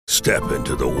Step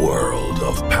into the world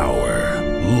of power,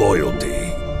 loyalty,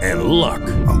 and luck.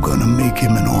 I'm gonna make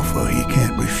him an offer he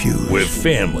can't refuse. With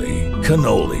family,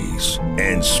 cannolis,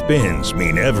 and spins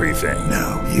mean everything.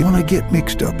 Now, you wanna get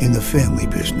mixed up in the family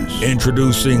business.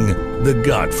 Introducing The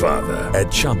Godfather at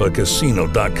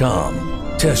ChumbaCasino.com.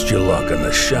 Test your luck in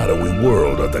the shadowy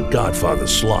world of The Godfather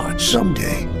slot.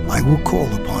 Someday, I will call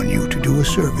upon you to do a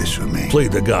service for me. Play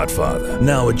The Godfather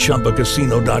now at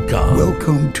ChumbaCasino.com.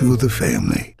 Welcome to the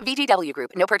family. VGW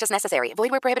Group. No purchase necessary. Void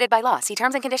where prohibited by law. See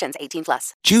terms and conditions.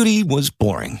 18+. Judy was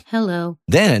boring. Hello.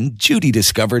 Then Judy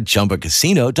discovered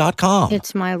ChumbaCasino.com.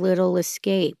 It's my little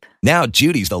escape. Now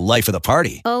Judy's the life of the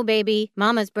party. Oh, baby,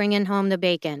 mama's bringing home the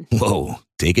bacon. Whoa,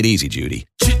 take it easy, Judy.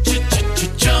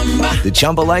 The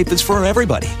Chumba life is for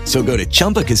everybody. So go to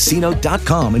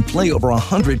ChumbaCasino.com and play over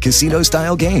 100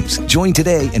 casino-style games. Join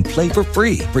today and play for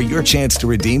free for your chance to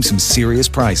redeem some serious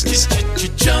prizes.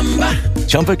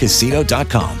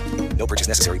 ChumbaCasino.com. No purchase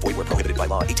necessary. Void where prohibited by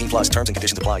law. 18+. Terms and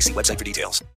conditions apply. See website for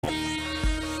details.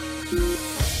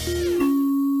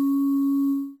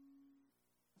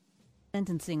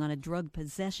 Sentencing on a drug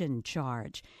possession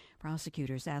charge.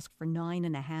 Prosecutors ask for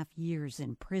 9.5 years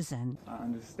in prison. I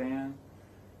understand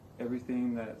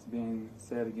everything that's being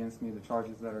said against me, the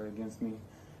charges that are against me,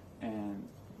 and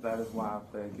that is why I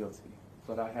pled guilty.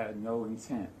 But I had no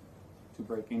intent to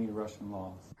break any Russian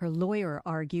laws. Her lawyer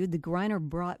argued the Griner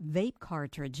brought vape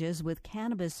cartridges with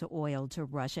cannabis oil to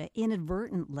Russia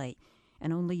inadvertently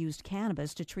and only used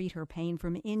cannabis to treat her pain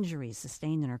from injuries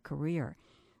sustained in her career.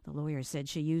 The lawyer said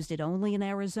she used it only in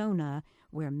Arizona,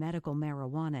 where medical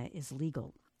marijuana is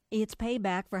legal. It's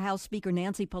payback for House Speaker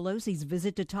Nancy Pelosi's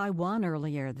visit to Taiwan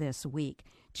earlier this week.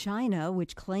 China,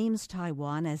 which claims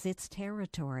Taiwan as its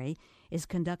territory, is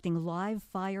conducting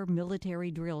live-fire military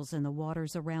drills in the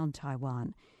waters around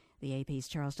Taiwan. The AP's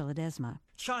Charles de Ledesma.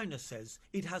 China says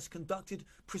it has conducted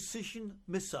precision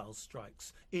missile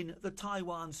strikes in the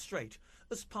Taiwan Strait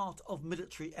as part of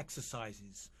military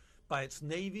exercises by its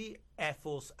Navy, Air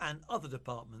Force and other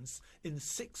departments in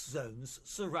 6 zones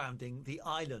surrounding the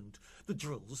island. The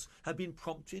drills have been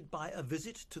prompted by a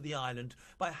visit to the island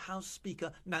by House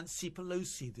Speaker Nancy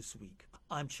Pelosi this week.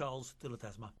 I'm Charles de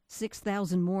Ledesma.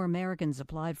 6,000 more Americans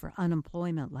applied for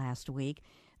unemployment last week.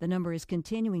 The number is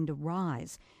continuing to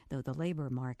rise, though the labor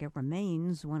market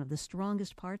remains one of the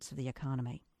strongest parts of the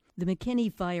economy. The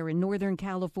McKinney fire in Northern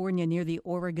California near the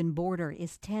Oregon border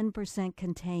is 10%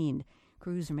 contained.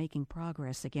 Crews are making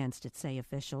progress against it, say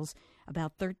officials.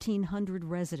 About 1,300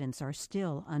 residents are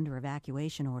still under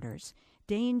evacuation orders.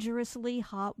 Dangerously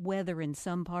hot weather in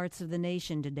some parts of the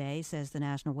nation today, says the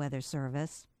National Weather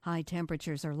Service. High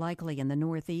temperatures are likely in the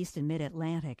Northeast and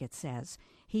Mid-Atlantic, it says.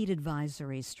 Heat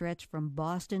advisories stretch from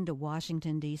Boston to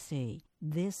Washington, D.C.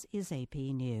 This is AP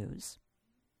News.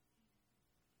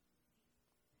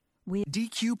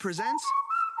 DQ presents...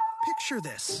 Picture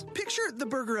this. Picture the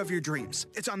burger of your dreams.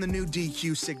 It's on the new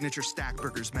DQ Signature Stack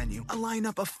Burgers menu. A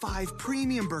lineup of 5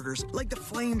 premium burgers, like the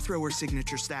Flamethrower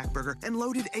Signature Stack Burger and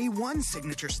Loaded A1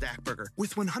 Signature Stack Burger,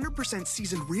 with 100%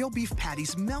 seasoned real beef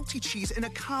patties, melty cheese, and a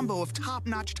combo of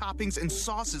top-notch toppings and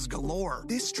sauces galore.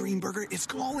 This dream burger is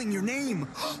calling your name.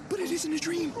 But it isn't a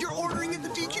dream. You're ordering at the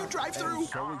DQ drive-thru.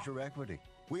 So is your equity.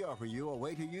 We offer you a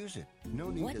way to use it. No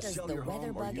need to sell your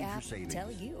home or use your savings. Tell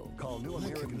you? Call New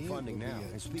American Funding now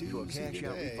and speak to a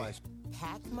cash-out refi.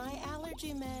 Pack my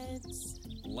allergy meds.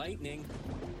 Lightning.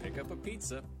 Pick up a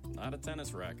pizza, not a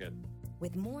tennis racket.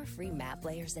 With more free map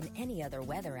layers than any other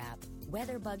weather app,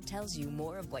 WeatherBug tells you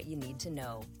more of what you need to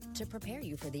know to prepare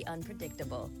you for the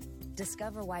unpredictable.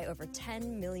 Discover why over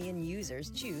 10 million users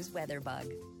choose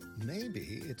WeatherBug.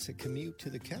 Maybe it's a commute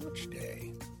to the couch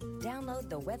day. Download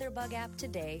the WeatherBug app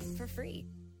today for free.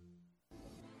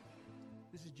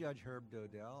 This is Judge Herb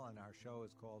Dodell, and our show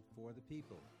is called For the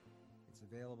People. It's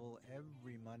available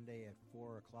every Monday at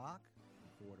 4 o'clock,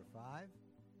 from 4 to 5. And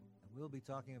we'll be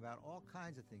talking about all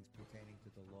kinds of things pertaining to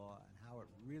the law and how it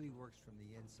really works from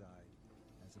the inside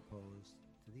as opposed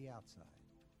to the outside.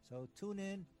 So tune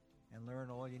in and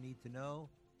learn all you need to know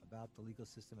about the legal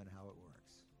system and how it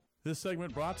works. This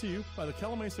segment brought to you by the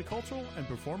Calamasa Cultural and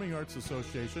Performing Arts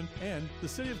Association and the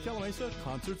City of Calamasa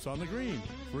Concerts on the Green.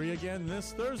 Free again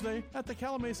this Thursday at the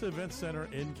Calamasa Event Center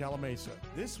in Calamasa.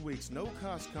 This week's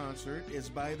no-cost concert is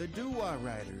by the Doo-Wah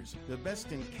Riders, the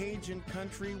best in Cajun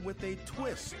country with a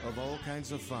twist of all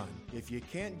kinds of fun. If you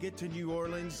can't get to New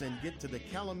Orleans, and get to the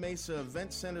Calamasa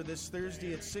Event Center this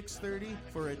Thursday at 6:30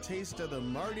 for a taste of the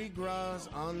Mardi Gras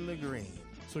on the Green.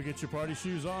 So get your party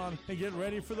shoes on and get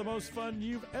ready for the most fun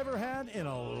you've ever had in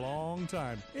a long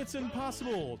time. It's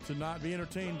impossible to not be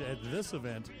entertained at this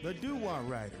event. The Doo-Wah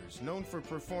Riders, known for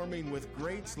performing with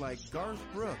greats like Garth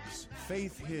Brooks,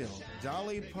 Faith Hill,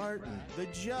 Dolly Parton, The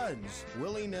Judds,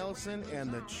 Willie Nelson,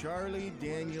 and the Charlie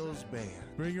Daniels Band.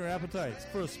 Bring your appetites.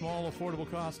 For a small,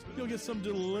 affordable cost, you'll get some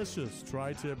delicious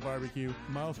tri-tip barbecue,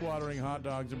 mouth-watering hot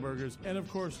dogs and burgers, and of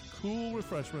course, cool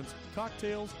refreshments,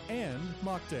 cocktails, and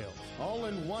mocktails. All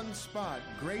in one spot.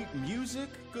 Great music,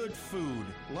 good food,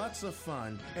 lots of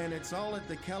fun, and it's all at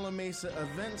the Calamasa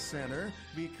Event Center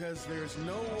because there's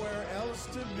nowhere else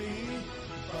to be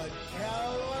but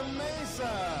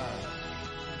Calamasa.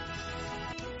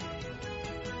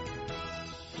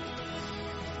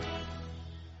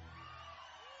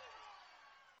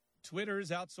 Twitter is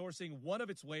outsourcing one of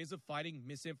its ways of fighting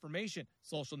misinformation.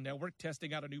 Social network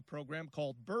testing out a new program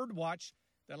called Birdwatch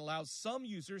that allows some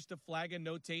users to flag and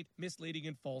notate misleading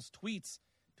and false tweets.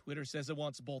 Twitter says it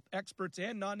wants both experts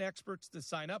and non-experts to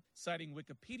sign up, citing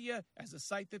Wikipedia as a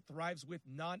site that thrives with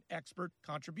non-expert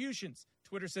contributions.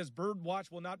 Twitter says Birdwatch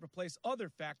will not replace other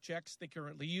fact checks they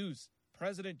currently use.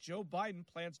 President Joe Biden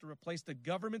plans to replace the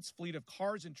government's fleet of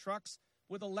cars and trucks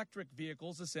with electric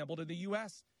vehicles assembled in the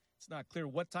U.S. It's not clear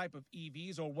what type of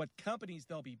EVs or what companies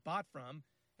they'll be bought from.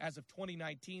 As of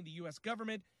 2019, the U.S.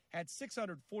 government had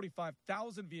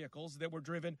 645,000 vehicles that were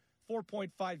driven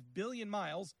 4.5 billion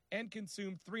miles and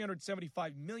consumed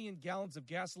 375 million gallons of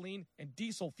gasoline and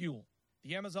diesel fuel.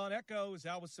 The Amazon Echo is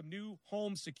out with some new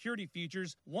home security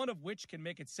features, one of which can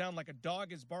make it sound like a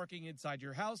dog is barking inside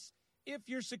your house if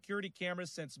your security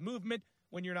cameras sense movement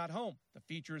when you're not home. The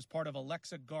feature is part of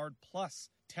Alexa Guard Plus.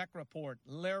 Tech Report,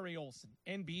 Larry Olson,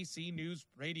 NBC News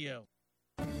Radio.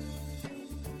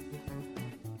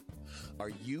 Are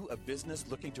you a business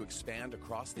looking to expand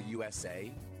across the USA?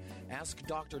 Ask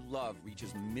Dr. Love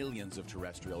reaches millions of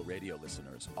terrestrial radio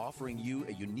listeners, offering you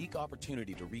a unique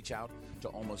opportunity to reach out to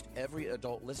almost every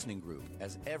adult listening group,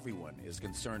 as everyone is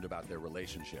concerned about their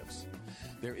relationships.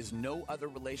 There is no other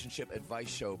relationship advice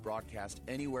show broadcast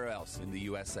anywhere else in the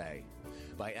USA.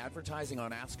 By advertising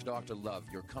on Ask Dr. Love,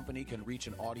 your company can reach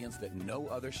an audience that no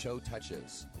other show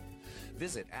touches.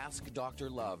 Visit Ask Dr.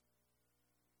 Love.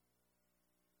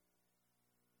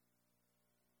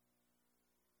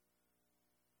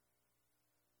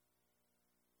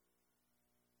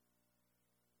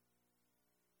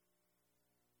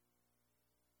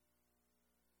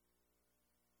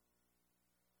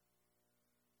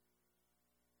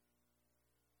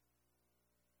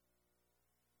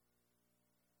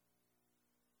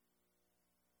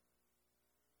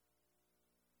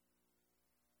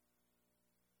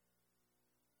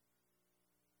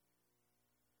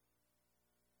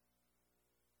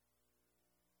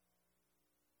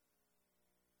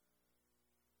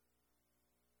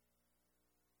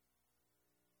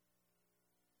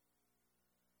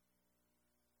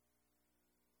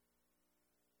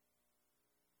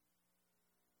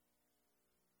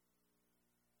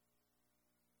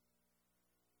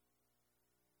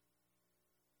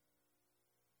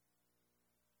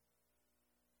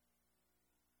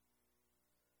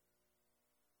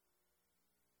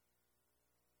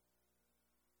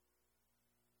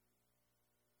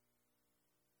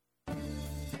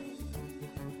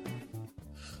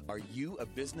 Are you a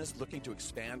business looking to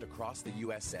expand across the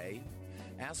USA?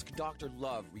 Ask Dr.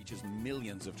 Love reaches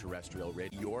millions of terrestrial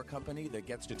radio. Your company that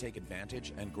gets to take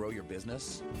advantage and grow your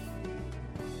business?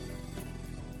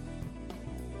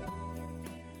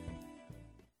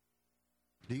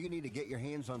 Do you need to get your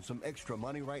hands on some extra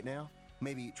money right now?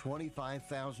 Maybe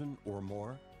 $25,000 or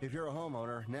more? If you're a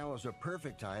homeowner, now is a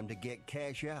perfect time to get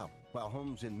cash out. While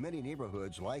homes in many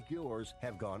neighborhoods like yours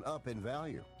have gone up in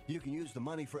value, you can use the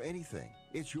money for anything.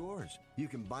 It's yours. You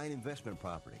can buy an investment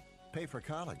property, pay for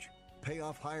college, pay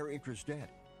off higher interest debt,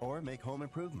 or make home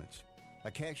improvements.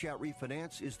 A cash out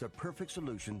refinance is the perfect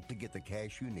solution to get the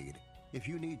cash you need. If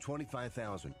you need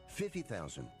 $25,000,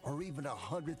 $50,000, or even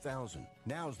 $100,000,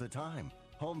 now's the time.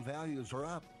 Home values are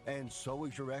up, and so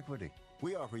is your equity.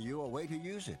 We offer you a way to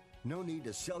use it. No need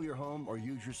to sell your home or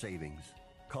use your savings.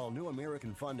 Call New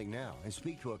American Funding now and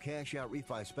speak to a cash out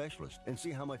refi specialist and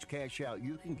see how much cash out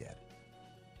you can get.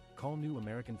 Call New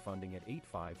American Funding at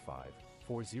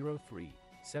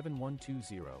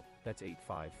 855-403-7120. That's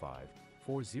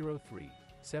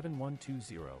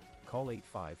 855-403-7120. Call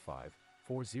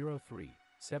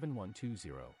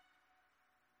 855-403-7120.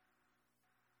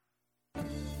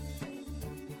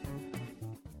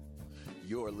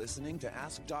 You're listening to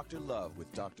Ask Dr. Love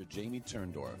with Dr. Jamie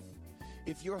Turndorf.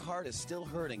 If your heart is still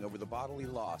hurting over the bodily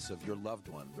loss of your loved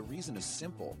one, the reason is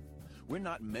simple. We're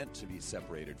not meant to be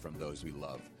separated from those we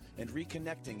love, and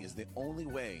reconnecting is the only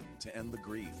way to end the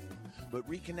grief. But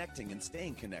reconnecting and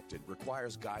staying connected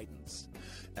requires guidance.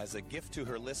 As a gift to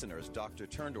her listeners, Dr.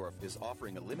 Turndorf is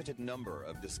offering a limited number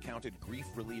of discounted grief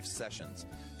relief sessions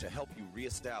to help you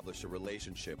reestablish a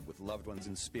relationship with loved ones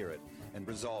in spirit and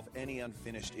resolve any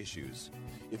unfinished issues.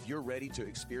 If you're ready to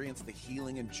experience the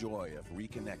healing and joy of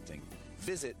reconnecting,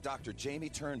 visit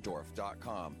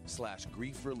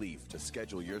drjamieturndorf.com/grief relief to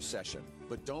schedule your session.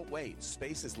 But don't wait,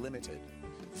 space is limited.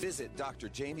 Visit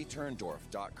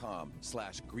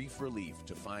drjamieturndorf.com/grief relief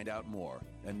to find out more.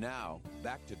 And now,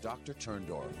 back to Dr.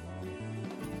 Turndorf.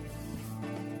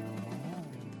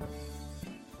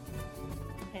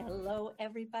 Hello,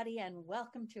 everybody, and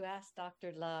welcome to Ask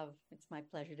Dr. Love. It's my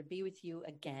pleasure to be with you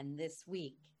again this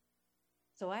week.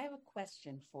 So I have a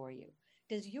question for you.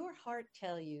 Does your heart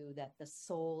tell you that the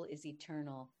soul is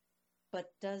eternal,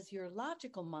 but does your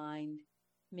logical mind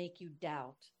make you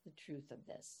doubt the truth of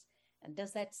this? And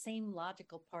does that same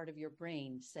logical part of your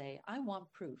brain say, I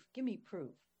want proof, give me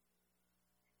proof?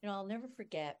 You know, I'll never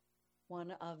forget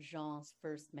one of Jean's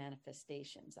first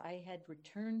manifestations. I had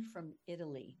returned from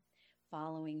Italy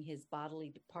following his bodily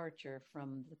departure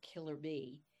from the killer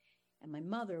bee, and my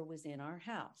mother was in our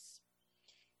house.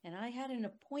 And I had an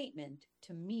appointment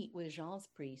to meet with Jean's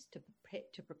priest to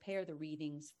prepare the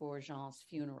readings for Jean's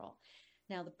funeral.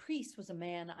 Now, the priest was a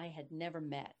man I had never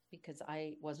met because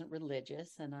I wasn't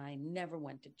religious and I never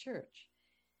went to church.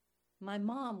 My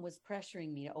mom was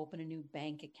pressuring me to open a new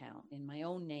bank account in my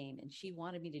own name, and she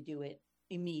wanted me to do it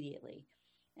immediately.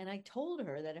 And I told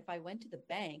her that if I went to the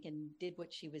bank and did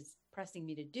what she was pressing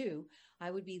me to do,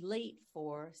 I would be late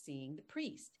for seeing the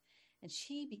priest. And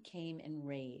she became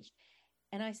enraged.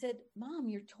 And I said, Mom,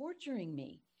 you're torturing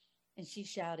me. And she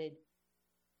shouted,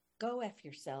 go F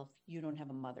yourself. You don't have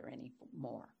a mother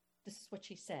anymore. This is what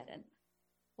she said. And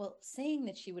well, saying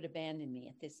that she would abandon me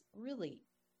at this really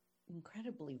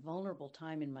incredibly vulnerable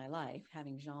time in my life,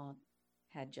 having Jean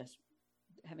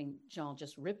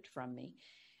just ripped from me,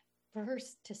 for her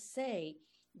to say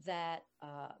that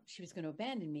she was going to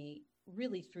abandon me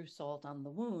really threw salt on the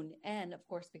wound. And of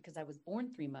course, because I was born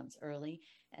 3 months early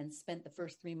and spent the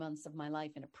first 3 months of my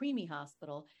life in a preemie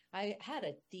hospital, I had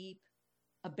a deep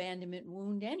abandonment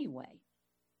wound anyway.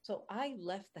 So I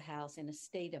left the house in a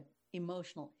state of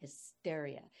emotional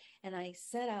hysteria. And I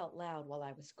said out loud while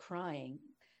I was crying,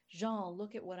 Jean,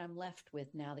 look at what I'm left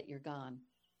with now that you're gone.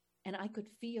 And I could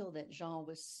feel that Jean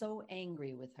was so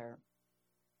angry with her.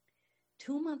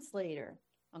 2 months later,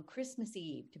 on Christmas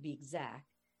Eve, to be exact,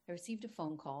 I received a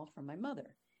phone call from my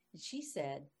mother. And she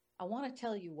said, I want to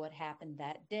tell you what happened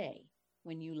that day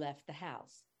when you left the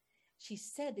house. She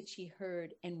said that she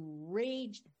heard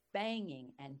enraged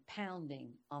banging and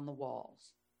pounding on the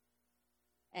walls.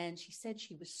 And she said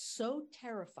she was so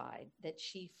terrified that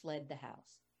she fled the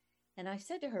house. And I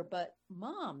said to her, but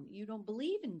Mom, you don't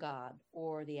believe in God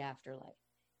or the afterlife.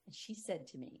 And she said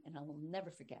to me, and I will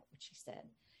never forget what she said.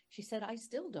 She said, I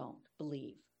still don't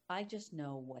believe. I just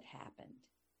know what happened.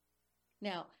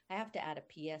 Now, I have to add a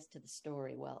PS to the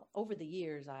story. Well, over the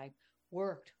years, I've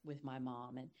worked with my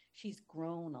mom, and she's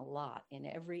grown a lot in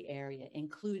every area,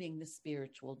 including the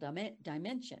spiritual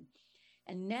dimension.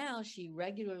 And now she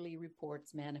regularly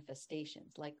reports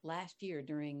manifestations. Like last year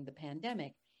during the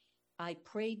pandemic, I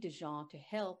prayed to Jean to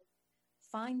help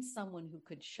find someone who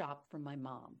could shop for my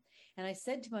mom. And I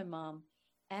said to my mom,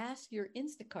 ask your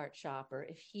Instacart shopper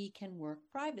if he can work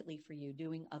privately for you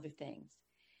doing other things.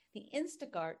 The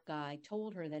Instacart guy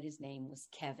told her that his name was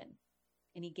Kevin,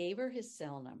 and he gave her his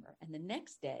cell number. And the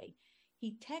next day,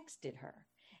 he texted her,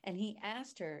 and he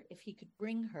asked her if he could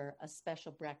bring her a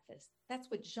special breakfast. That's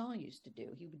what Jean used to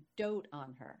do. He would dote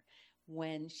on her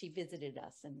when she visited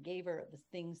us and gave her the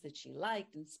things that she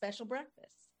liked and special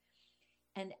breakfasts.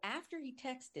 And after he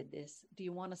texted this, do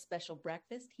you want a special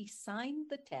breakfast? He signed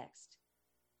the text,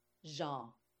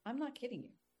 Jean. I'm not kidding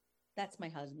you. That's my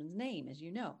husband's name, as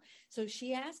you know. So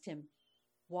she asked him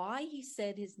why he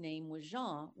said his name was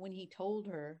Jean when he told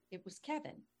her it was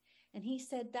Kevin. And he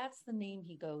said, that's the name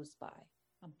he goes by.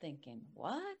 I'm thinking,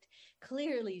 what?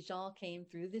 Clearly, Jean came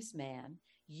through this man,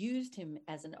 used him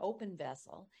as an open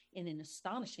vessel in an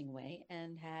astonishing way,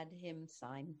 and had him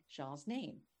sign Jean's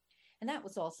name. And that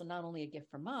was also not only a gift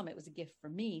for Mom, it was a gift for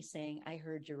me saying, I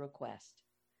heard your request.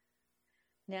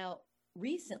 Now,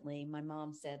 recently, my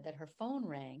mom said that her phone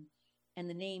rang and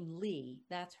the name Lee,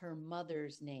 that's her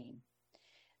mother's name.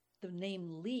 The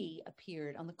name Lee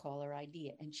appeared on the caller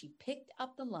ID, and she picked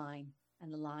up the line,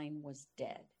 and the line was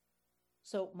dead.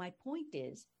 So my point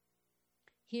is,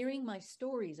 hearing my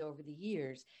stories over the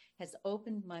years has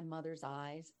opened my mother's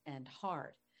eyes and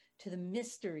heart to the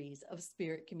mysteries of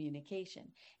spirit communication.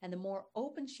 And the more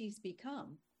open she's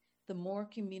become, the more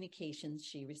communications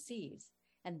she receives.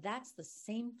 And that's the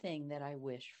same thing that I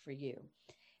wish for you.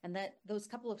 And that those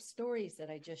couple of stories that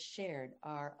I just shared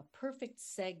are a perfect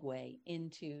segue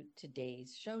into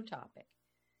today's show topic.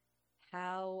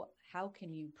 How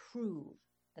can you prove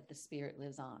that the spirit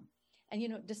lives on?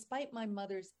 And, despite my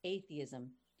mother's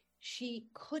atheism, she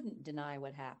couldn't deny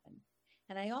what happened.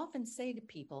 And I often say to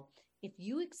people, if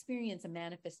you experience a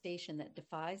manifestation that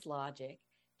defies logic,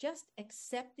 just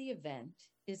accept the event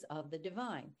is of the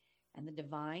divine. And the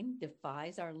divine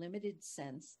defies our limited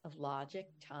sense of logic,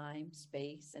 time,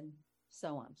 space, and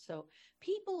so on. So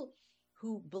people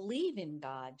who believe in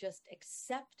God just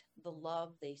accept the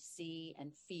love they see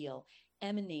and feel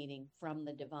emanating from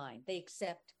the divine. They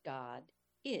accept God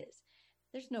is.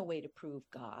 There's no way to prove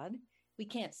God. We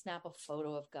can't snap a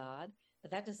photo of God,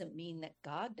 but that doesn't mean that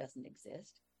God doesn't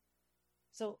exist.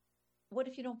 So what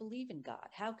if you don't believe in God?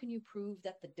 How can you prove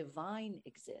that the divine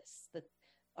exists, that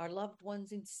our loved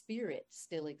ones in spirit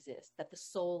still exist, that the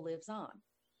soul lives on?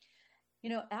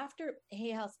 After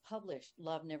Hay House published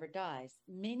Love Never Dies,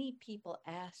 many people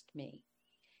asked me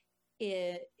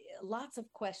lots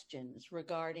of questions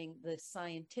regarding the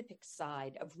scientific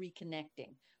side of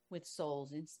reconnecting with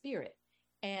souls in spirit.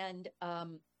 And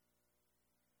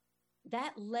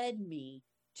that led me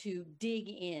to dig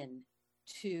in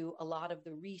to a lot of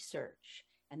the research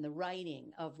and the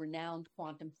writing of renowned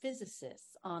quantum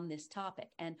physicists on this topic.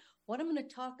 And what I'm going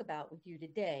to talk about with you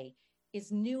today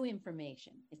is new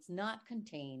information. It's not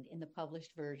contained in the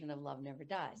published version of Love Never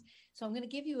Dies. So I'm going to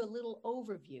give you a little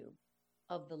overview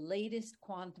of the latest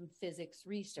quantum physics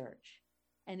research.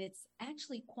 And it's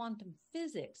actually quantum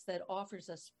physics that offers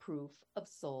us proof of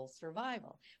soul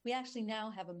survival. We actually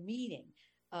now have a meeting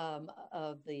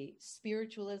of the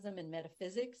spiritualism and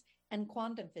metaphysics and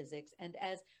quantum physics. And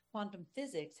as quantum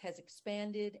physics has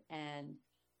expanded and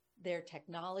their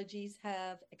technologies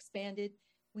have expanded,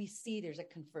 we see there's a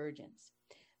convergence.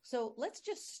 So let's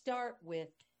just start with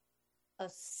a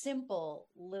simple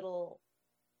little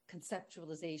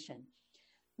conceptualization.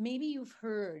 Maybe you've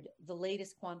heard the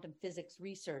latest quantum physics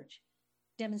research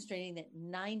demonstrating that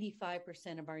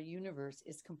 95% of our universe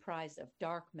is comprised of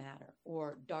dark matter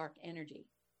or dark energy.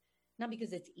 Not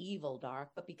because it's evil dark,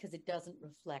 but because it doesn't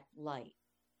reflect light.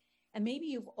 And maybe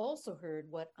you've also heard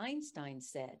what Einstein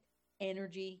said,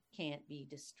 energy can't be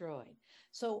destroyed.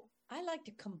 So I like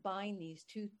to combine these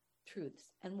two truths.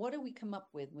 And what do we come up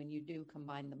with when you do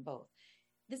combine them both?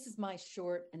 This is my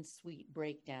short and sweet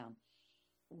breakdown.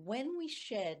 When we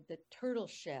shed the turtle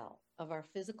shell of our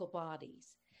physical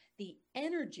bodies, the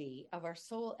energy of our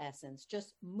soul essence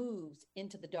just moves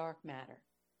into the dark matter,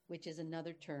 which is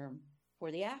another term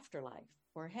for the afterlife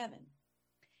or heaven.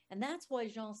 And that's why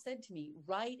Jean said to me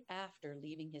right after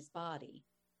leaving his body,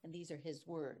 and these are his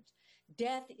words,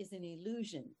 death is an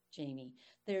illusion, Jamie.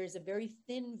 There is a very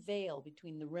thin veil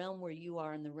between the realm where you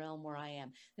are and the realm where I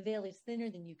am. The veil is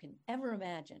thinner than you can ever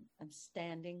imagine. I'm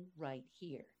standing right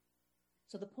here.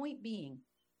 So the point being,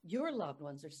 your loved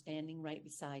ones are standing right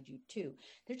beside you too.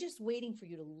 They're just waiting for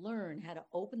you to learn how to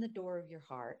open the door of your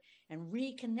heart and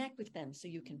reconnect with them so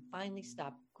you can finally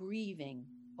stop grieving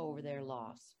over their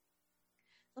loss.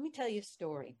 Let me tell you a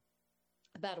story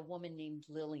about a woman named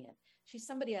Lillian. She's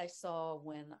somebody I saw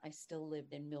when I still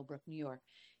lived in Millbrook, New York,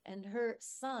 and her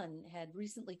son had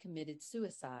recently committed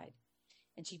suicide.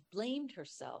 And she blamed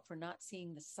herself for not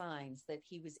seeing the signs that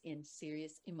he was in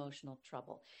serious emotional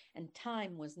trouble. And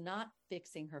time was not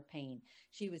fixing her pain.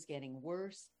 She was getting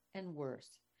worse and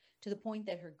worse, to the point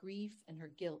that her grief and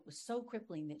her guilt was so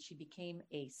crippling that she became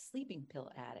a sleeping pill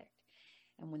addict.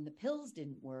 And when the pills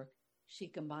didn't work, she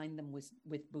combined them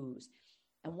with booze.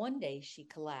 And one day she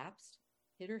collapsed,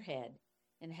 hit her head,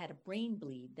 and had a brain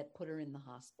bleed that put her in the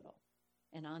hospital.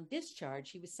 And on discharge,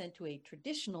 she was sent to a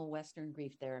traditional Western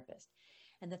grief therapist.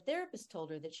 And the therapist told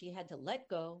her that she had to let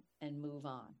go and move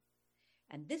on.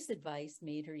 And this advice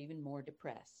made her even more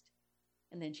depressed.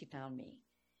 And then she found me.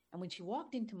 And when she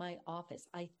walked into my office,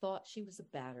 I thought she was a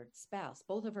battered spouse.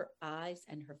 Both of her eyes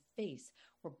and her face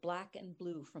were black and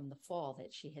blue from the fall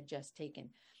that she had just taken.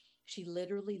 She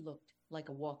literally looked like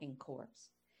a walking corpse.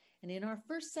 And in our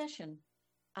first session,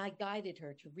 I guided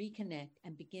her to reconnect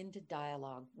and begin to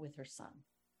dialogue with her son.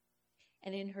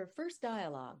 And in her first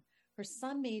dialogue, her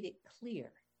son made it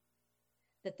clear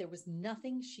that there was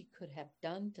nothing she could have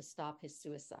done to stop his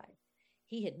suicide.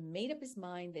 He had made up his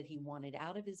mind that he wanted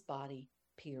out of his body,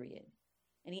 period.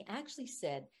 And he actually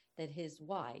said that his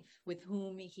wife, with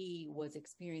whom he was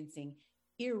experiencing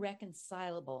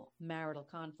irreconcilable marital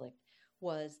conflict,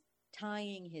 was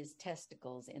tying his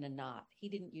testicles in a knot. He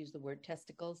didn't use the word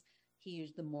testicles, He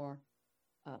used the more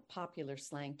popular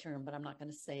slang term, but I'm not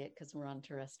going to say it because we're on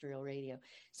terrestrial radio.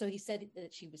 So he said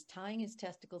that she was tying his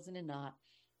testicles in a knot,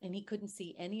 and he couldn't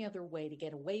see any other way to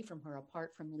get away from her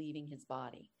apart from leaving his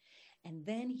body. And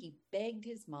then he begged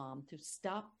his mom to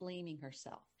stop blaming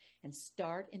herself and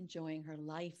start enjoying her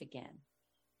life again.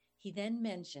 He then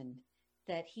mentioned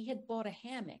that he had bought a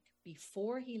hammock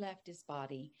before he left his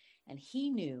body, and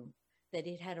he knew that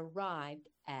it had arrived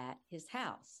at his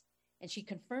house. And she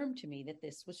confirmed to me that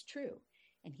this was true.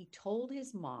 And he told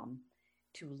his mom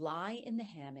to lie in the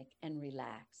hammock and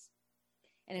relax.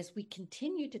 And as we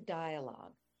continued to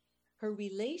dialogue, her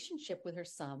relationship with her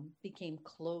son became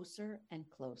closer and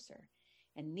closer.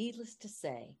 And needless to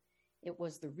say, it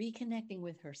was the reconnecting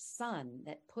with her son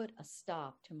that put a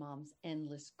stop to mom's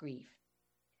endless grief.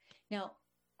 Now,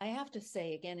 I have to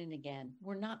say again and again,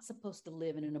 we're not supposed to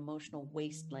live in an emotional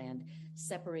wasteland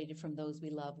separated from those we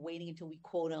love, waiting until we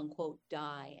quote unquote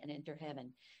die and enter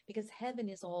heaven, because heaven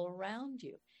is all around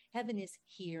you. Heaven is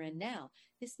here and now.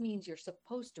 This means you're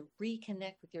supposed to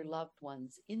reconnect with your loved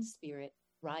ones in spirit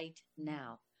right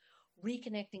now.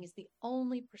 Reconnecting is the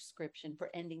only prescription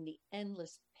for ending the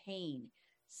endless pain,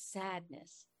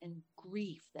 sadness, and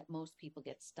grief that most people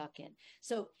get stuck in.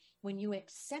 So when you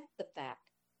accept the fact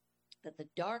that the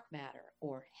dark matter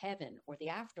or heaven or the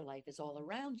afterlife is all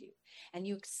around you, and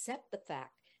you accept the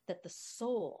fact that the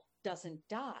soul doesn't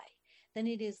die, then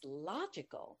it is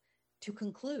logical to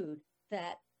conclude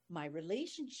that my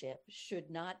relationship should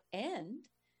not end.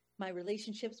 My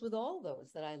relationships with all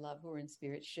those that I love who are in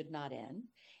spirit should not end,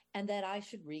 and that I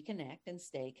should reconnect and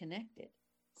stay connected.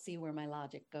 See where my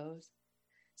logic goes?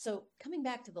 So coming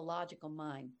back to the logical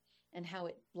mind, and how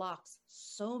it blocks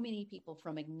so many people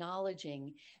from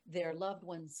acknowledging their loved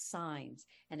one's signs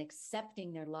and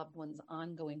accepting their loved one's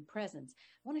ongoing presence.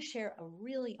 I want to share a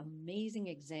really amazing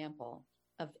example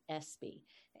of Espy.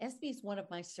 Espy is one of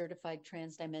my certified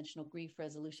transdimensional grief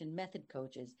resolution method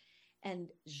coaches, and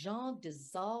Jean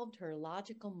dissolved her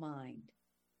logical mind.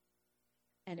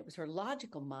 And it was her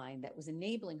logical mind that was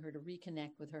enabling her to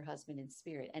reconnect with her husband in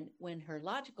spirit. And when her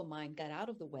logical mind got out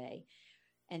of the way,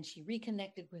 and she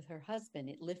reconnected with her husband,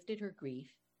 it lifted her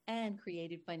grief and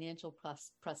created financial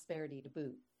prosperity to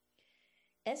boot.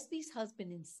 Espy's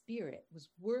husband in spirit was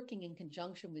working in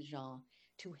conjunction with Jean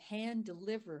to hand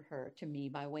deliver her to me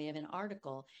by way of an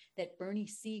article that Bernie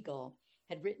Siegel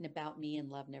had written about me in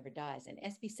Love Never Dies. And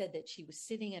Espy said that she was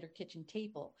sitting at her kitchen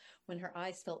table when her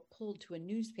eyes felt pulled to a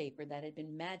newspaper that had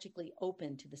been magically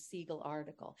opened to the Siegel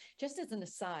article. Just as an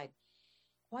aside,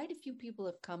 quite a few people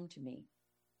have come to me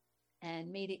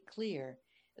and made it clear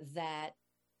that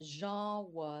Jean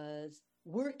was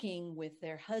working with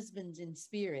their husbands in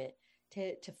spirit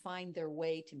to find their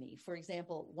way to me. For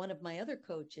example, one of my other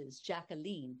coaches,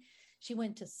 Jacqueline, she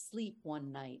went to sleep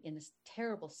one night in a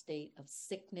terrible state of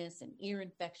sickness and ear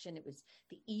infection. It was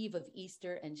the eve of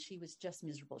Easter, and she was just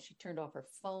miserable. She turned off her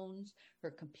phones, her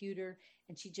computer,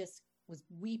 and she just was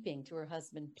weeping to her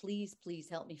husband, please, please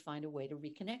help me find a way to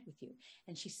reconnect with you.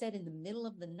 And she said in the middle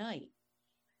of the night,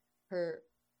 her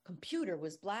computer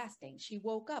was blasting. She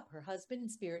woke up. Her husband in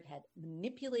spirit had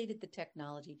manipulated the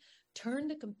technology,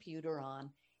 turned the computer on,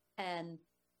 and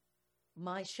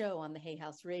my show on the Hay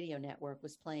House Radio Network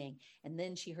was playing. And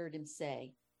then she heard him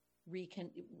say,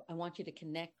 I want you to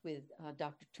connect with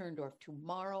Dr. Turndorf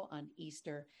tomorrow on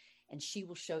Easter, and she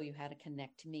will show you how to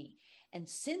connect to me. And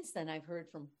since then, I've heard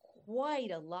from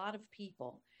quite a lot of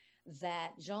people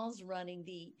that Jean's running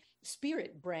the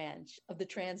spirit branch of the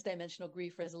Transdimensional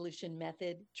Grief Resolution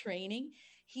Method training.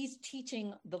 He's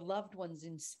teaching the loved ones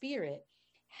in spirit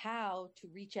how to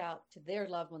reach out to their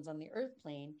loved ones on the earth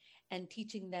plane, and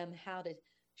teaching them how to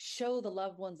show the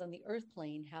loved ones on the earth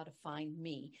plane how to find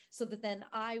me, so that then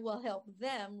I will help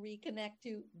them reconnect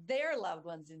to their loved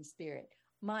ones in spirit.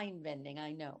 Mind bending,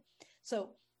 I know. So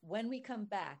when we come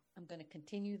back, I'm going to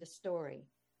continue the story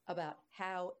about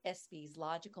how Espy's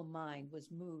logical mind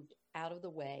was moved out of the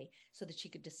way so that she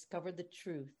could discover the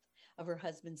truth of her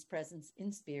husband's presence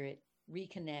in spirit,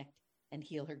 reconnect, and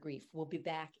heal her grief. We'll be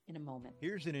back in a moment.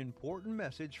 Here's an important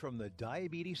message from the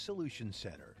Diabetes Solution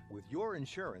Center. With your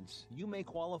insurance, you may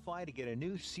qualify to get a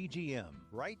new CGM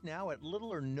right now at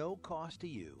little or no cost to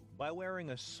you. By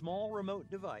wearing a small remote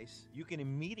device, you can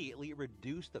immediately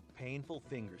reduce the painful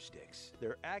finger sticks.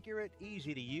 They're accurate,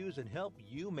 easy to use, and help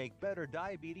you make better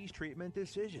diabetes treatment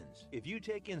decisions. If you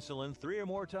take insulin 3 or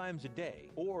more times a day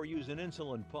or use an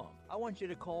insulin pump, I want you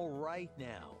to call right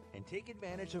now and take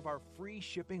advantage of our free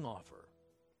shipping offer.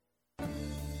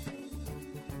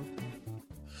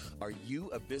 Are you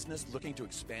a business looking to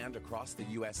expand across the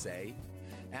USA?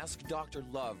 Ask Dr.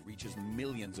 Love reaches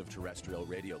millions of terrestrial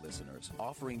radio listeners,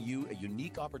 offering you a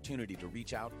unique opportunity to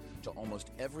reach out to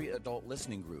almost every adult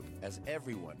listening group, as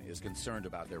everyone is concerned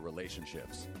about their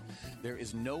relationships. There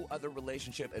is no other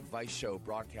relationship advice show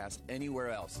broadcast anywhere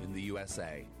else in the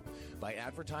USA. By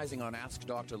advertising on Ask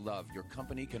Dr. Love, your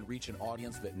company can reach an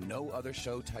audience that no other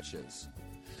show touches.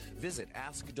 Visit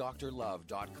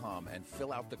AskDrLove.com and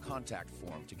fill out the contact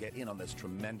form to get in on this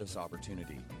tremendous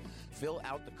opportunity. Fill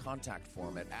out the contact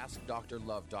form at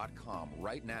AskDrLove.com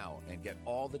right now and get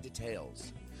all the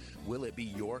details. Will it be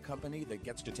your company that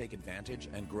gets to take advantage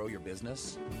and grow your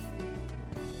business?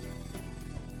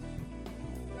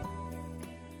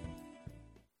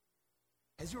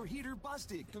 Has your heater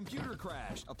busted, computer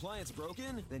crashed, appliance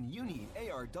broken? Then you need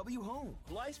ARW Home.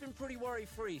 Life's been pretty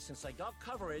worry-free since I got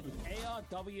coverage with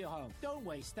ARW Home. Don't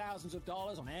waste thousands of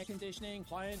dollars on air conditioning,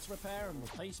 appliance repair, and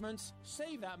replacements.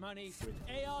 Save that money with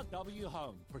ARW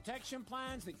Home. Protection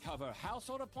plans that cover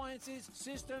household appliances,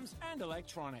 systems, and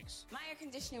electronics. My air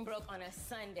conditioning broke on a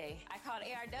Sunday. I called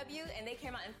ARW, and they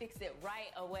came out and fixed it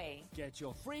right away. Get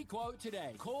your free quote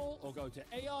today. Call or go to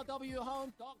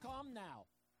ARWHome.com now.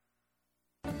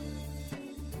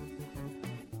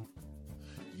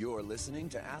 You're listening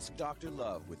to Ask Dr.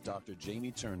 Love with Dr.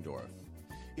 Jamie Turndorf.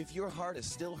 If your heart is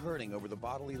still hurting over the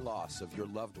bodily loss of your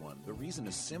loved one, the reason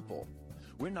is simple.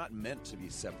 We're not meant to be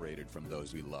separated from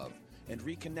those we love, and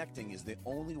reconnecting is the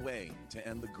only way to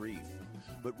end the grief.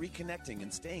 But reconnecting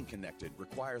and staying connected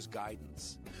requires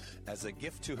guidance. As a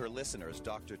gift to her listeners,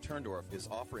 Dr. Turndorf is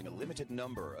offering a limited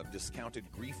number of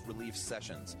discounted grief relief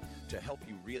sessions to help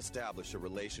you reestablish a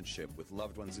relationship with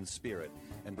loved ones in spirit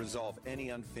and resolve any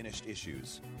unfinished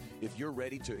issues. If you're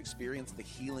ready to experience the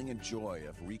healing and joy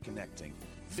of reconnecting,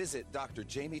 visit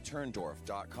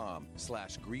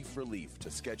drjamieturndorf.com/grief relief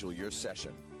to schedule your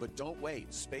session. But don't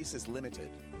wait, space is limited.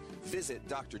 Visit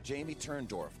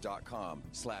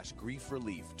drjamieturndorf.com/grief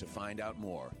relief to find out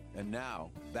more. And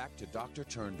now, back to Dr.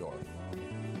 Turndorf.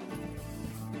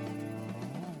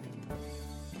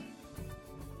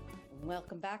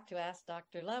 Welcome back to Ask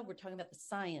Dr. Love. We're talking about the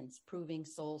science proving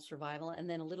soul survival. And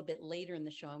then a little bit later in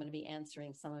the show, I'm going to be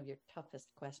answering some of your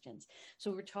toughest questions. So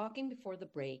we were talking before the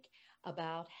break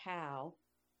about how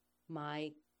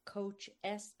my coach,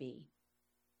 Espy,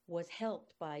 was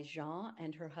helped by Jean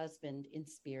and her husband in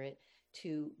spirit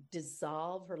to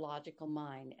dissolve her logical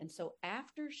mind. And so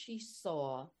after she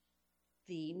saw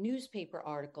the newspaper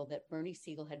article that Bernie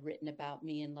Siegel had written about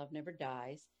me in Love Never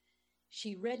Dies,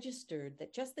 she registered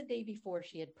that just the day before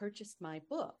she had purchased my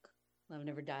book, Love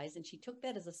Never Dies, and she took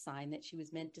that as a sign that she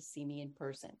was meant to see me in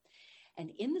person.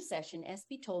 And in the session,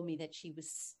 Espy told me that she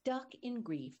was stuck in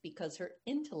grief because her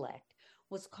intellect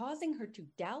was causing her to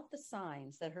doubt the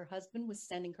signs that her husband was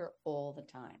sending her all the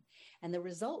time. And the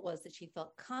result was that she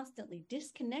felt constantly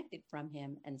disconnected from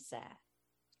him and sad.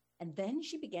 And then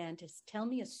she began to tell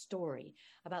me a story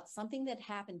about something that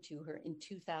happened to her in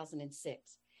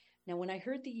 2006. Now, when I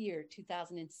heard the year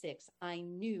 2006, I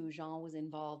knew Jean was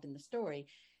involved in the story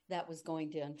that was going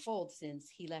to unfold since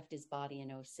he left his body in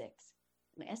 2006.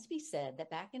 Espy said that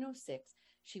back in 2006,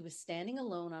 she was standing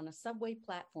alone on a subway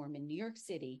platform in New York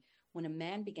City when a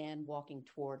man began walking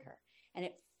toward her. And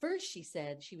at first, she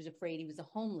said she was afraid he was a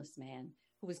homeless man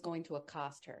who was going to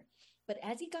accost her. But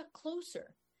as he got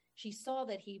closer, she saw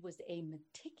that he was a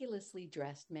meticulously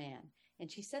dressed man.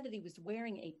 And she said that he was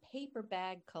wearing a paper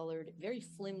bag-colored, very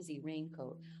flimsy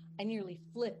raincoat. I nearly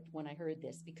flipped when I heard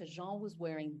this because Jean was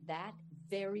wearing that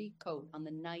very coat on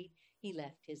the night he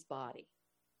left his body.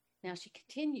 Now, she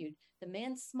continued, the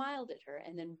man smiled at her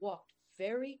and then walked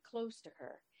very close to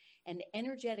her and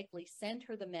energetically sent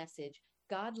her the message,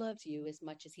 God loves you as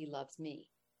much as he loves me.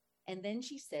 And then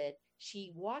she said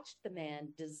she watched the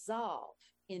man dissolve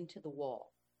into the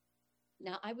wall.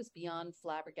 Now, I was beyond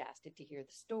flabbergasted to hear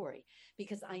the story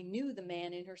because I knew the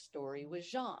man in her story was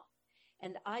Jean.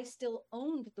 And I still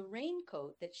owned the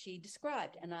raincoat that she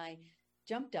described. And I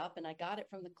jumped up and I got it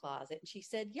from the closet. And she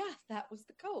said, yeah, that was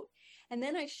the coat. And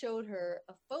then I showed her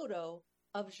a photo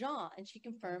of Jean, and she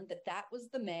confirmed that that was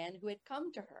the man who had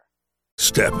come to her.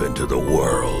 Step into the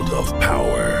world of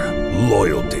power,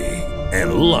 loyalty,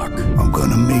 and luck. I'm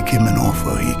gonna make him an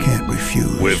offer he can't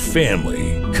refuse. With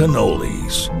family,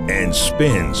 cannolis, and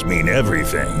spins mean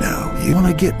everything. Now, you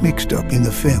wanna get mixed up in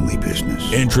the family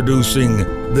business. Introducing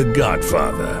The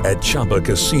Godfather at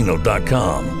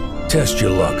ChumbaCasino.com. Test your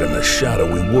luck in the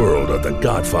shadowy world of The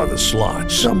Godfather slot.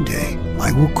 Someday,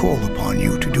 I will call upon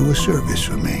you to do a service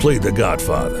for me. Play The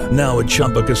Godfather, now at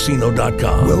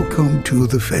ChumbaCasino.com. Welcome to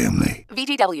the family.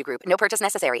 VGW Group. No purchase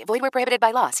necessary. Void where prohibited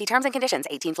by law. See terms and conditions.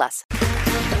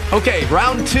 18+. Okay,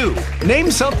 round two. Name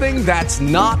something that's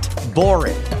not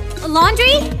boring.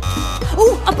 Laundry?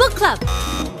 Ooh, a book club.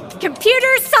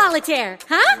 Computer solitaire,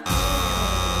 huh?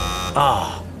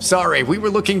 Ah, oh, sorry, we were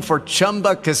looking for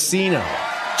Chumba Casino.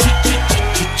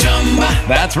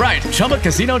 That's right,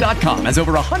 ChumbaCasino.com has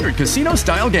over 100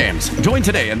 casino-style games. Join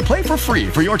today and play for free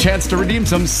for your chance to redeem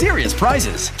some serious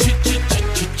prizes.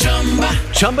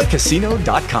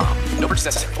 ChumbaCasino.com. No purchase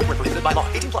necessary. Void where prohibited by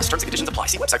law. 18 plus. Terms and conditions apply.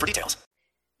 See website for details.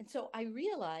 And so I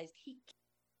realized he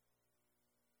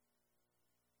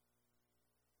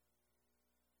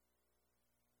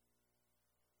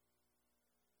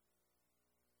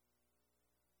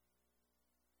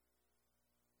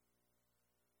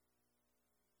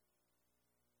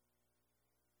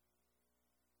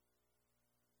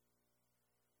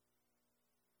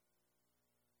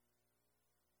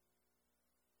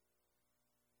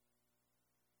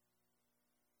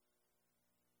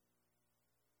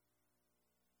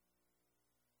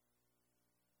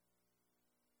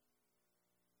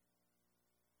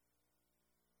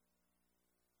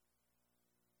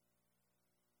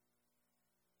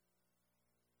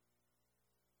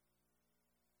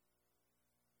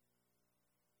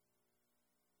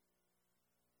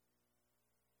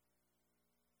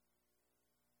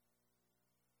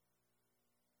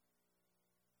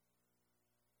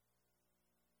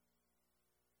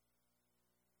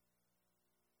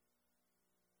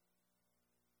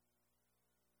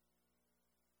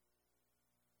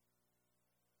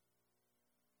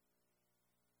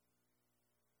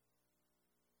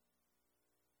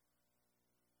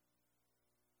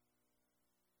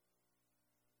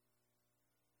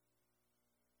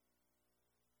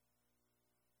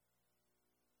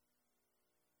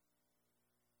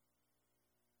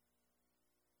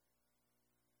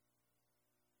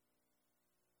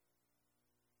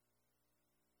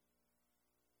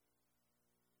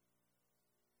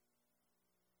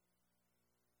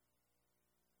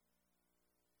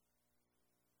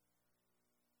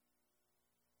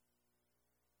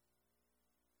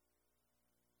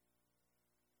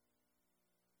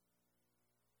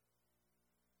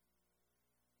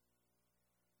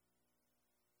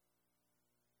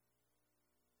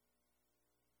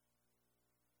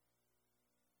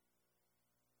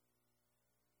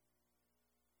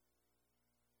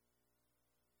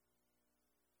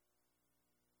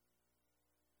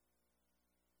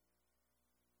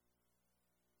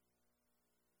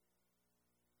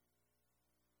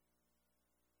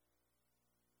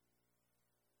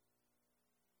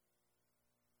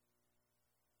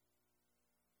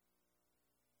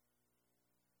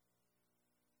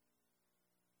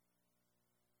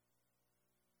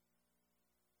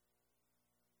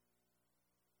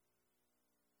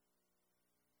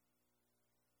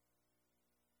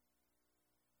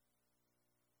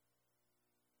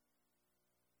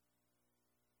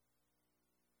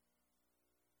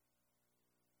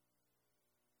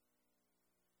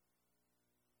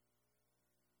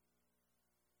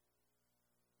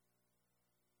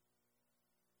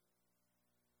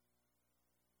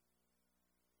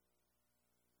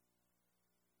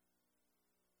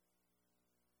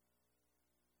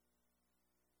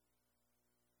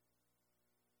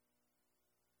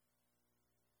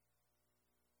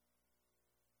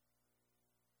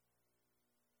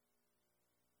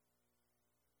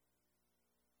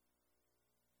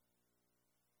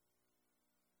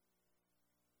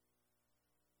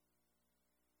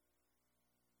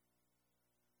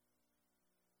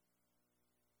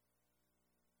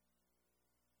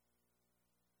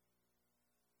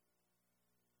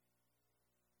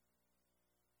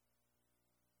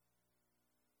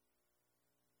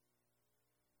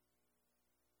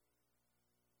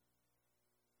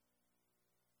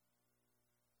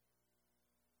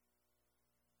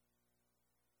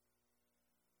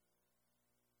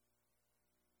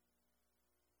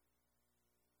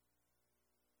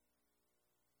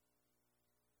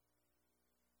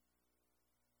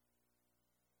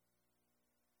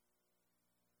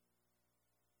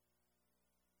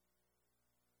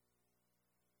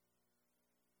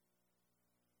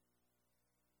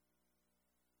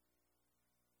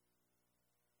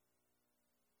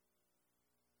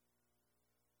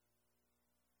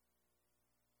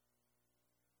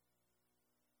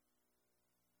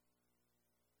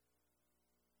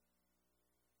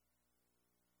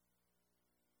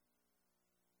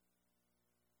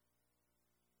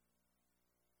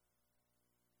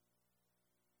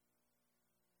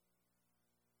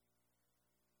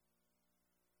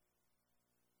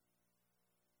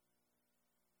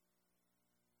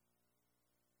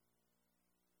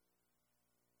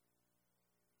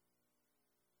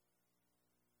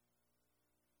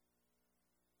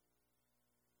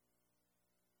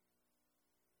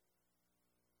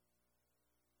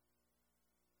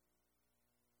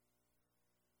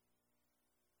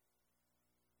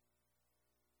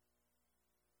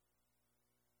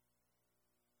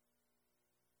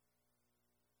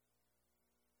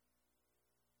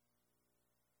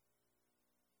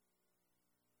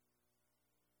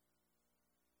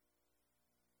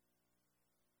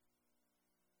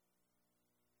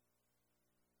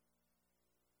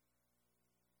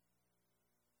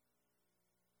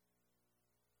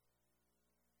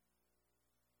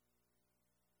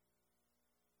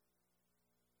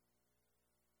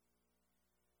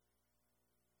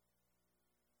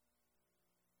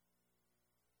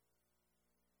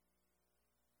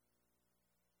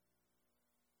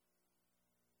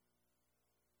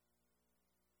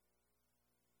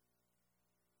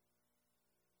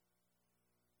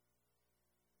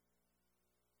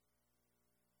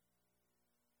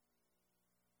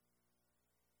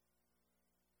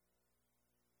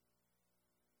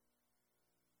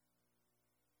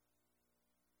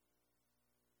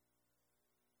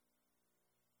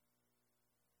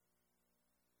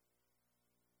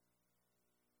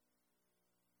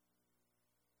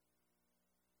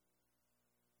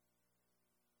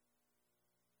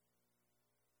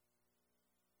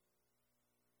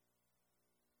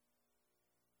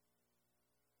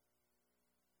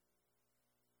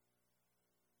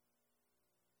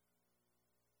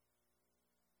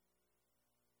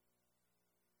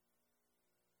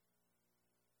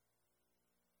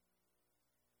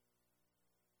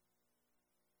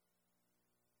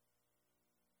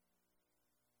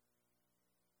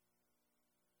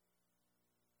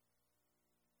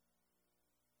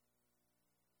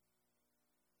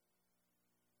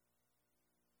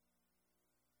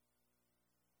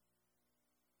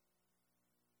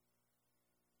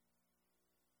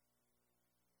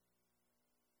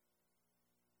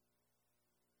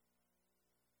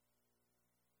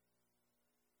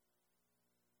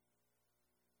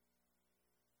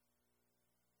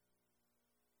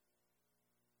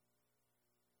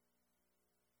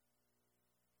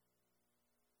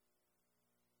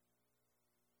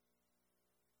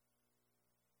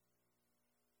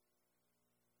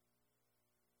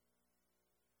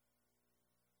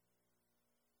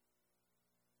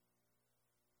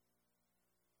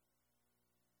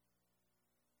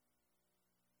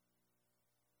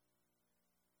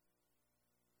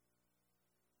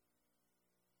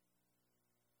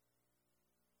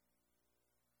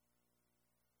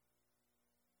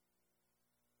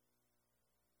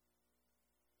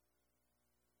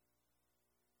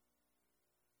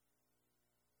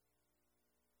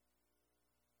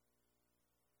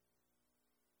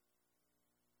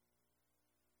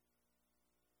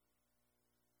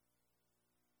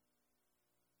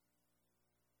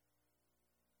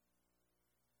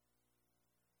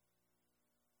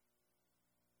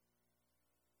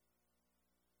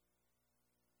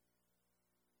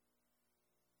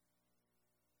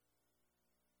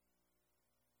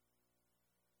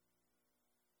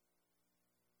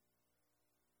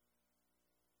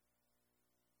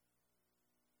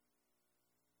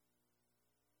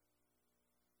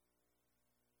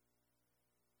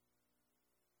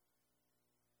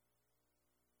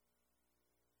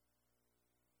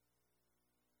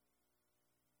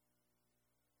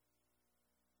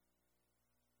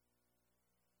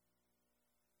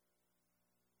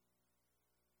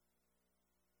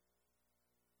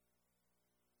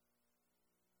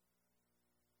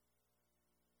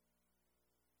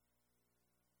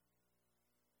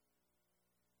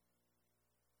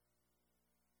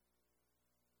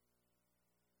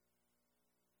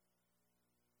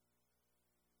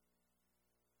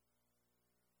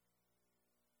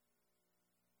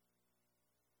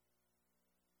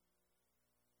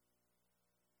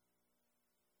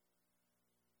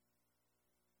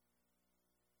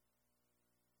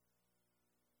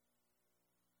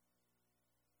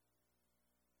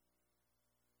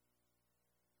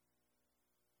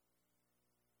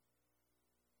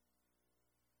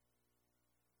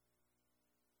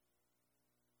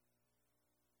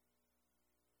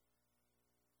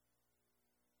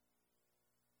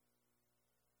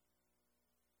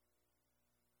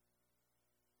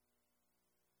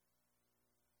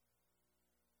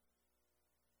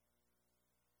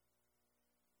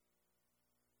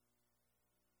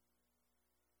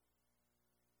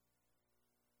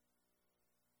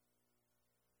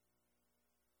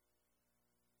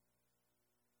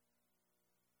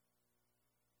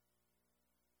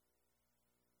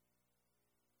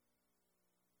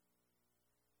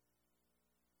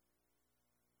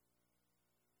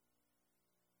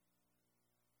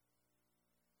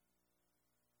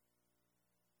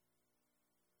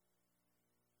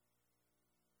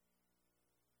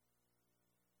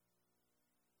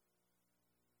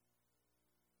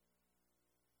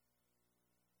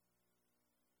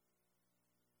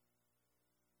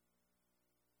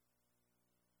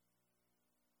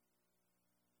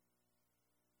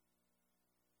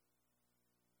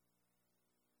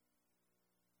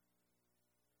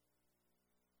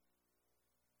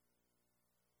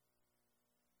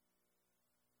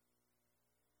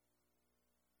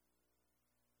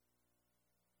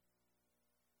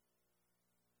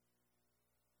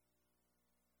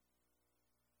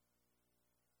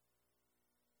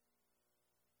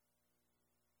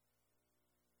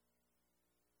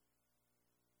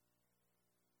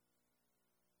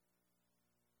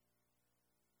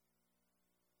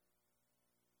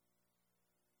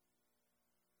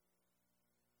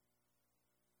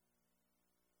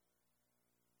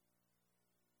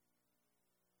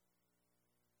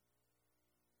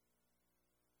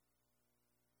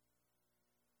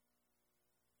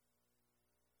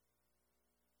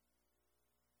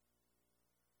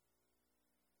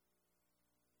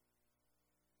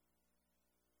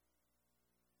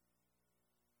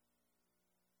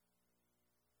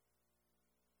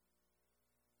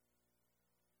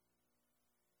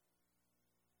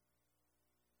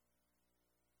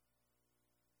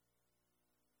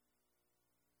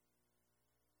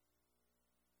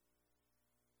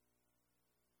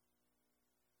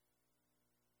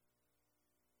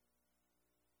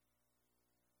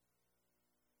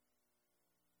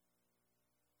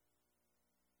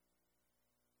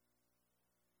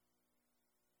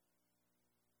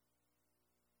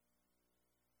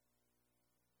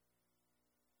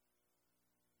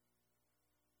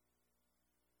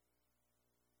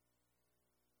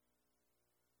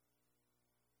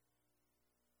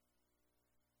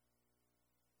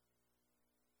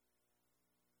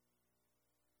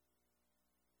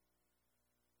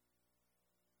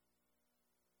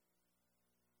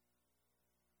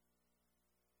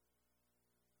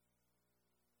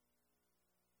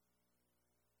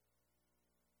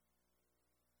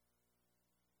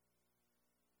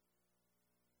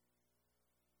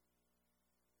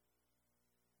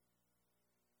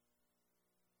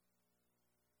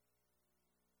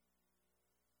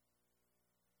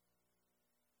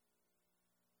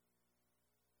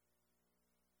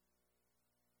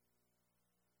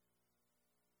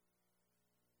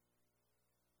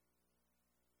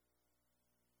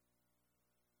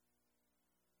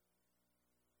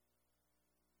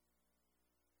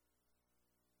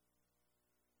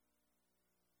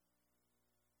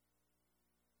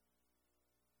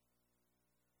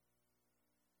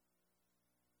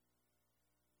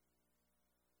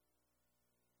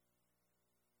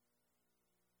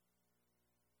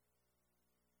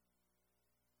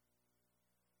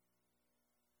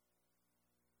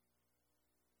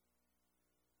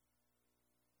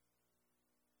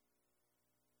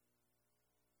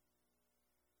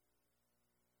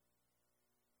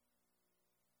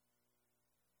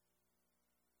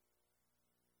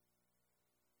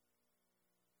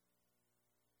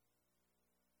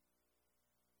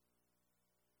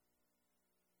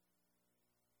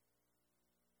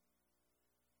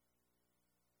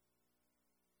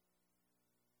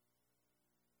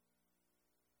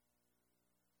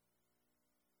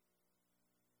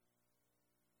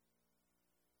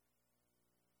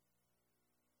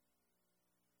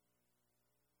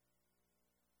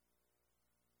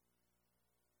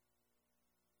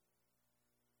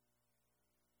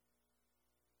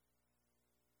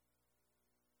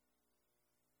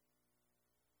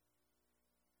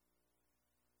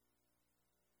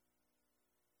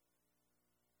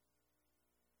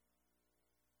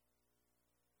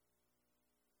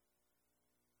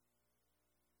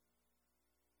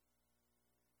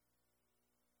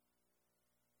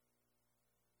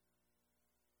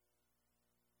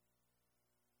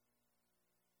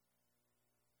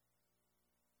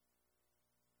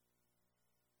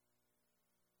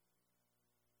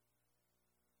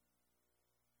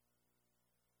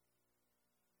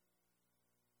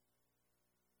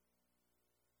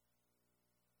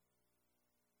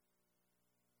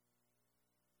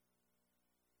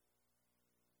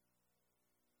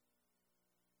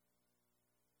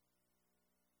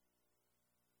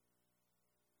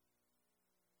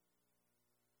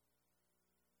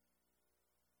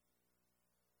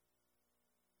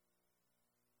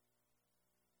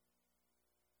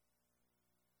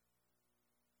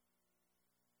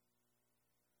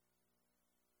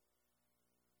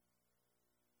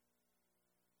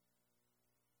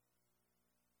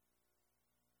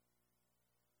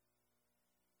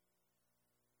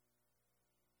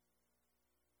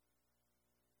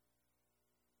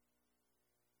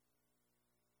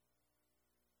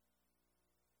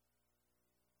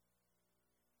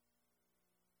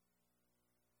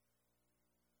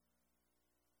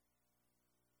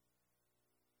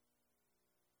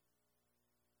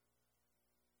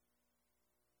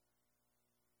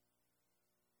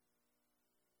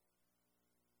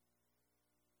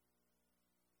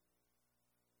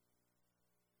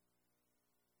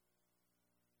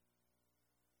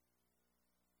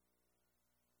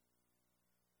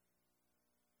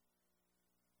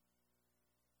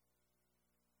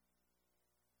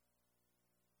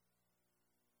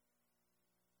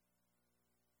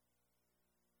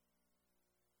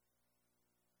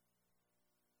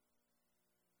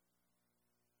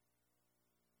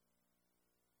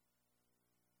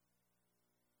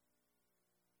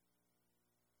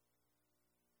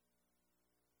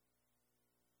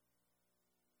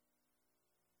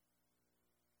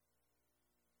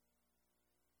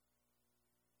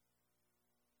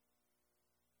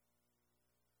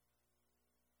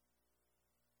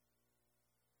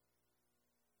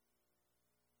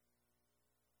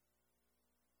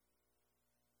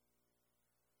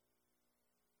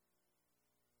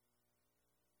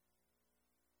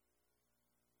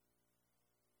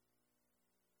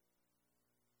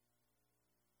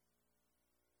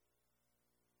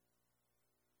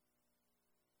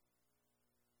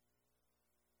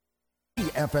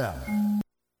FM.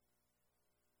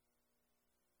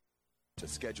 To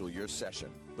schedule your session.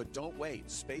 But don't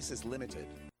wait, space is limited.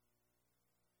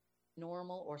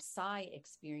 Normal or psi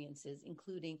experiences,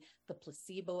 including the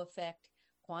placebo effect,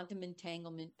 quantum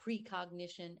entanglement,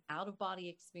 precognition, out-of-body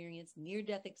experience,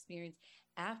 near-death experience,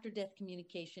 after-death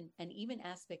communication, and even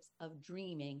aspects of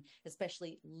dreaming,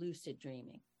 especially lucid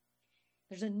dreaming.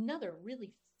 There's another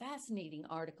really fascinating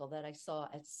article that I saw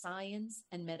at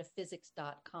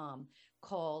scienceandmetaphysics.com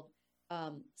called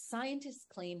Scientists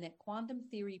Claim That Quantum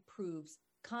Theory Proves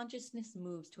Consciousness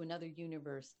Moves to Another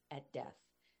Universe at Death.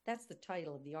 That's the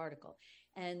title of the article.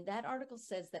 And that article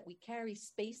says that we carry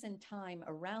space and time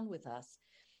around with us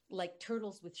like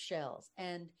turtles with shells.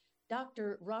 And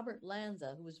Dr. Robert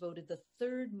Lanza, who was voted the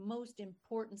third most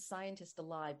important scientist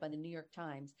alive by the New York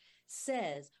Times,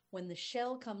 says when the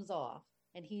shell comes off,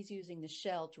 and he's using the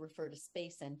shell to refer to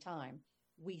space and time,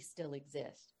 we still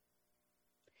exist.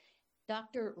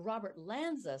 Dr. Robert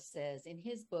Lanza says in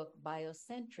his book,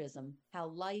 Biocentrism, How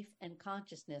Life and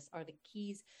Consciousness Are the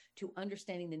Keys to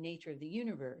Understanding the Nature of the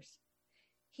Universe,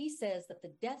 he says that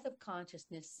the death of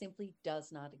consciousness simply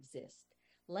does not exist.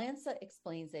 Lanza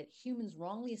explains that humans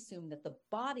wrongly assume that the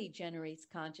body generates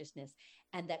consciousness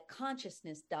and that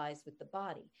consciousness dies with the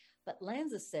body. But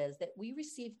Lanza says that we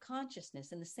receive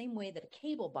consciousness in the same way that a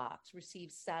cable box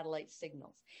receives satellite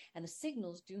signals, and the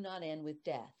signals do not end with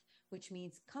death, which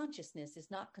means consciousness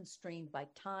is not constrained by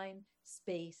time,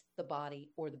 space, the body,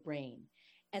 or the brain.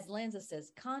 As Lanza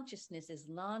says, consciousness is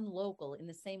non-local in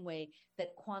the same way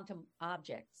that quantum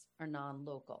objects are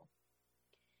non-local.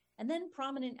 And then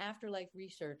prominent afterlife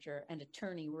researcher and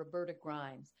attorney Roberta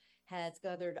Grimes has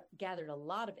gathered a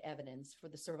lot of evidence for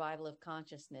the survival of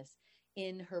consciousness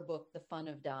in her book, The Fun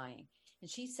of Dying. And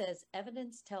she says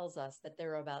evidence tells us that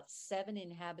there are about 7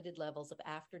 inhabited levels of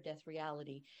after-death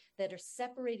reality that are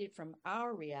separated from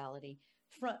our reality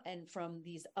from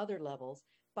these other levels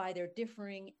by their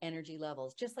differing energy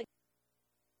levels, just like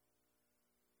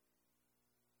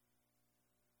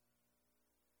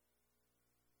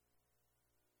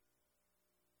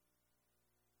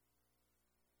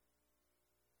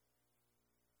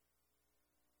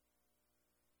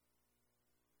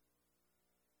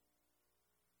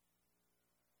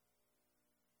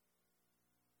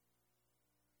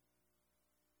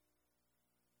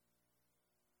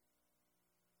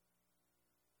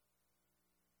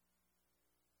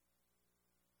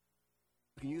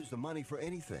You can use the money for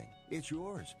anything. It's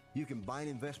yours. You can buy an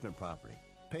investment property,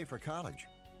 pay for college,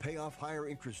 pay off higher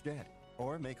interest debt,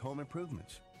 or make home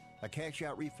improvements. A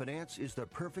cash-out refinance is the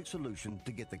perfect solution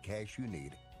to get the cash you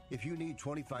need. If you need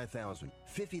 $25,000,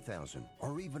 $50,000,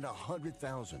 or even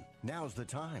 $100,000, now's the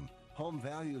time. Home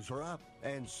values are up,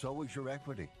 and so is your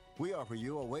equity. We offer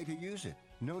you a way to use it.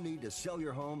 No need to sell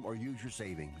your home or use your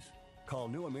savings. Call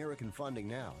New American Funding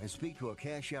now and speak to a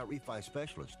cash-out refi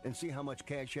specialist and see how much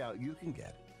cash out you can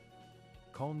get.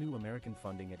 Call New American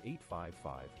Funding at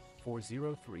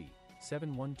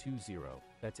 855-403-7120.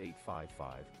 That's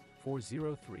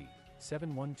 855-403-7120.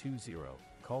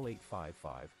 Call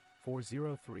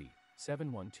 855-403-7120.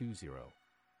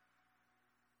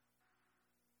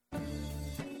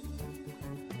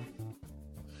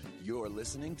 You're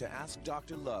listening to Ask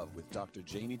Dr. Love with Dr.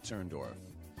 Jamie Turndorf.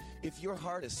 If your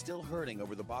heart is still hurting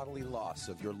over the bodily loss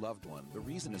of your loved one, the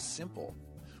reason is simple.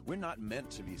 We're not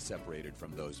meant to be separated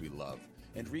from those we love,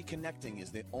 and reconnecting is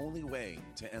the only way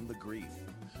to end the grief.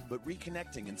 But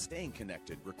reconnecting and staying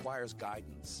connected requires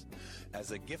guidance. As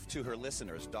a gift to her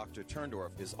listeners, Dr.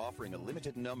 Turndorf is offering a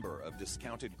limited number of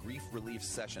discounted grief relief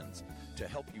sessions to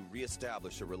help you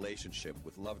reestablish a relationship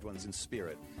with loved ones in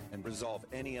spirit and resolve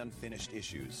any unfinished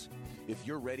issues. If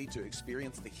you're ready to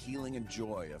experience the healing and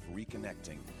joy of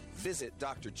reconnecting, visit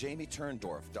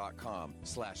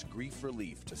drjamieturndorf.com/grief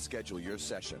relief to schedule your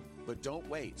session. But don't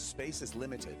wait, space is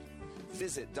limited.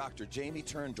 Visit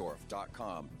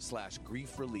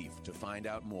drjamieturndorf.com/grief relief to find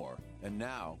out more. And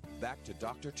now, back to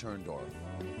Dr. Turndorf.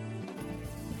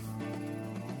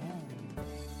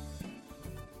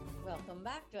 Welcome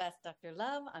back to Ask Dr.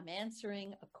 Love. I'm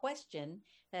answering a question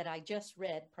that I just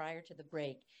read prior to the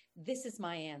break. This is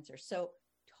my answer. So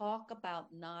talk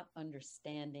about not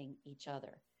understanding each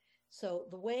other. So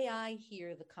the way I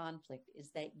hear the conflict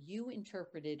is that you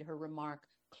interpreted her remark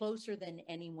closer than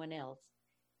anyone else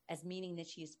as meaning that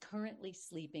she is currently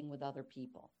sleeping with other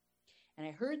people. And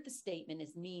I heard the statement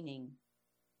as meaning,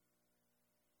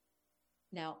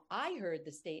 now I heard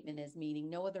the statement as meaning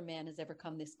no other man has ever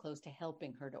come this close to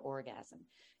helping her to orgasm.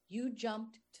 You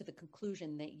jumped to the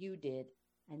conclusion that you did,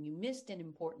 and you missed an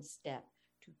important step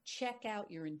to check out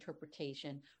your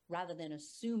interpretation rather than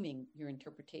assuming your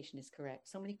interpretation is correct.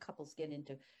 So many couples get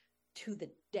into to the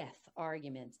death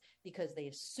arguments because they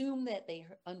assume that they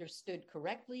understood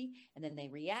correctly, and then they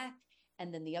react,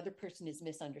 and then the other person is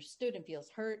misunderstood and feels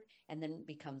hurt and then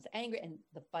becomes angry, and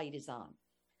the fight is on.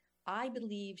 I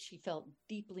believe she felt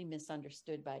deeply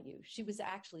misunderstood by you. She was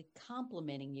actually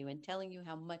complimenting you and telling you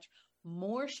how much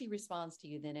more she responds to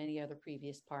you than any other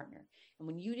previous partner. And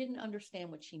when you didn't understand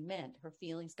what she meant, her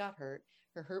feelings got hurt,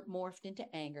 her hurt morphed into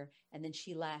anger, and then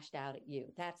she lashed out at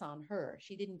you. That's on her.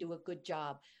 She didn't do a good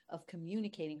job of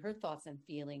communicating her thoughts and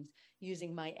feelings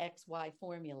using my XY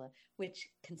formula, which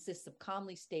consists of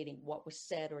calmly stating what was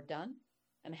said or done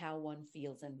and how one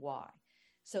feels and why.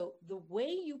 So the way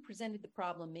you presented the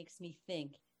problem makes me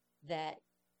think that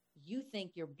you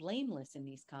think you're blameless in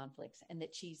these conflicts and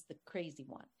that she's the crazy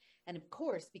one. And of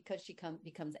course, because she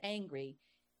becomes angry,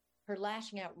 her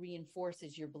lashing out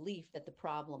reinforces your belief that the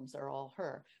problems are all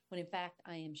her, when in fact,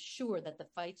 I am sure that the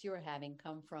fights you're having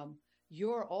come from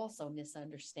you're also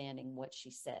misunderstanding what she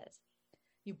says.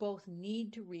 You both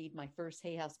need to read my first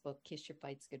Hay House book, Kiss Your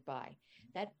Fights Goodbye.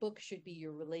 That book should be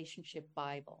your relationship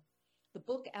Bible. The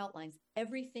book outlines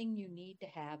everything you need to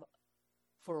have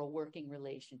for a working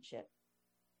relationship.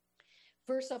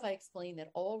 First off, I explain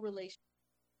that all relationships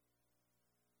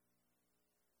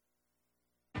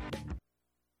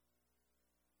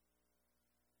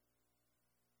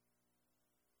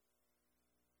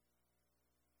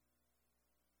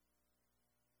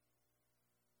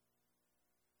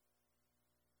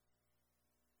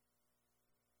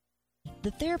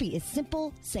The therapy is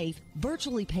simple, safe,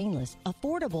 virtually painless,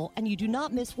 affordable, and you do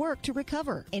not miss work to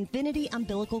recover. Infinity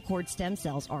umbilical cord stem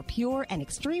cells are pure and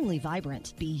extremely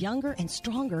vibrant. Be younger and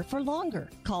stronger for longer.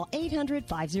 Call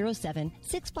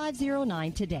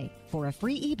 800-507-6509 today for a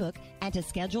free ebook and to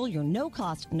schedule your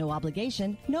no-cost,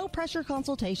 no-obligation, no-pressure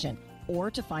consultation or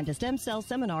to find a stem cell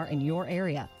seminar in your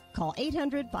area. Call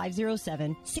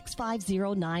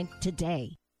 800-507-6509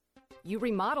 today. You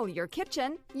remodel your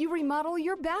kitchen, you remodel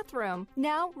your bathroom.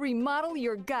 Now remodel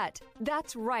your gut.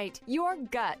 That's right, your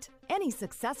gut. Any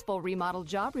successful remodel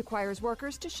job requires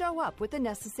workers to show up with the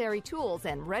necessary tools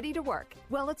and ready to work.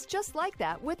 Well, it's just like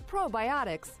that with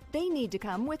probiotics. They need to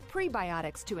come with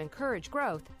prebiotics to encourage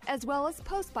growth, as well as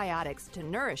postbiotics to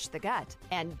nourish the gut.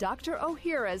 And Dr.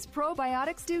 Ohhira's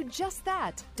probiotics do just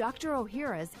that. Dr.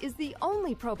 Ohhira's is the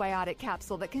only probiotic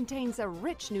capsule that contains a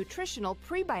rich nutritional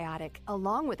prebiotic,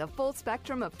 along with a full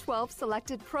spectrum of 12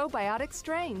 selected probiotic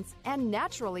strains and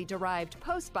naturally derived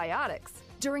postbiotics.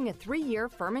 During a 3-year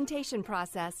fermentation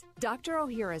process, Dr.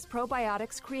 Ohhira's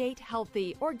probiotics create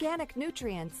healthy, organic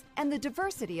nutrients and the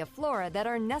diversity of flora that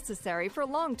are necessary for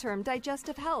long-term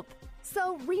digestive health.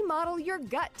 So remodel your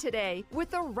gut today with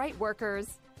the right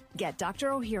workers. Get Dr.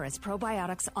 Ohhira's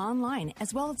probiotics online,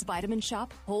 as well as Vitamin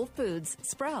Shop, Whole Foods,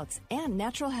 Sprouts, and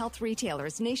natural health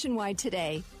retailers nationwide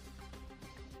today.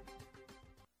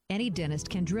 Any dentist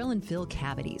can drill and fill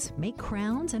cavities, make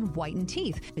crowns, and whiten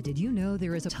teeth. But did you know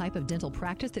there is a type of dental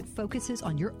practice that focuses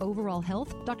on your overall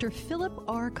health? Dr. Philip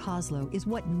R. Koslow is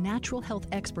what natural health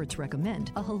experts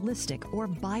recommend, a holistic or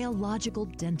biological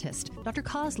dentist. Dr.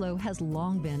 Koslow has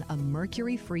long been a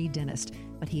mercury-free dentist,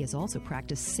 but he has also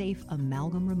practiced safe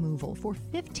amalgam removal for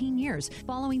 15 years,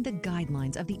 following the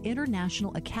guidelines of the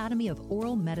International Academy of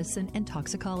Oral Medicine and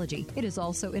Toxicology. It is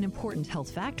also an important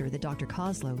health factor that Dr.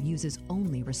 Koslow uses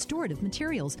only restorative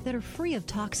materials that are free of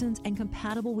toxins and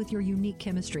compatible with your unique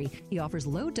chemistry. He offers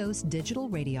low-dose digital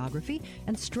radiography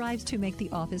and strives to make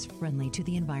the office friendly to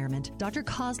the environment. Dr.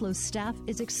 Koslow's staff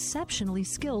is exceptionally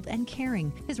skilled and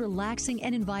caring. His relaxing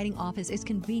and inviting office is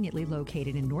conveniently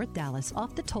located in North Dallas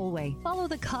off the tollway. Follow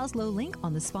the Koslow link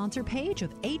on the sponsor page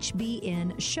of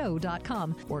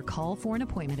hbnshow.com or call for an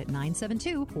appointment at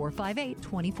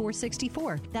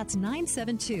 972-458-2464. That's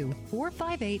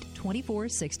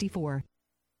 972-458-2464.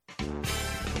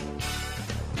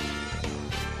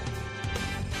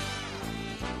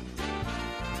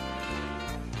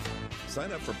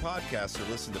 Sign up for podcasts or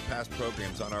listen to past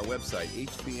programs on our website,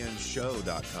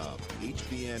 hbnshow.com.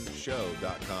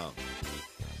 hbnshow.com.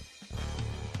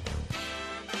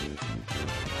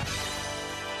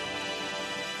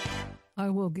 I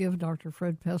will give Dr.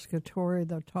 Fred Pescatore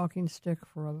the talking stick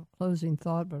for a closing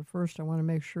thought, but first I want to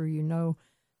make sure you know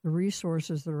the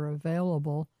resources that are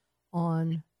available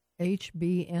on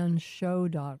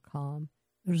hbnshow.com.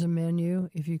 There's a menu.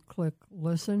 If you click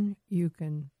listen, you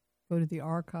can go to the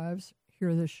archives,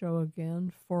 hear the show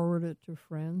again, forward it to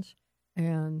friends,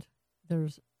 and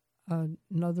there's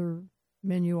another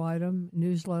menu item,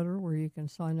 newsletter, where you can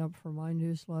sign up for my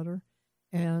newsletter,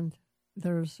 and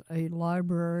there's a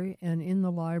library, and in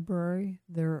the library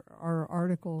there are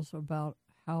articles about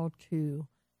how to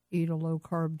eat a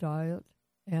low-carb diet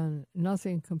and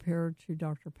nothing compared to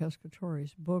Dr.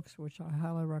 Pescatore's books, which I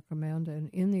highly recommend. And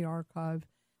in the archive,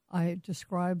 I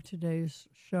described today's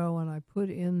show, and I put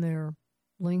in there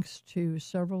links to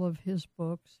several of his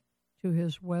books, to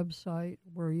his website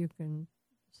where you can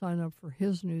sign up for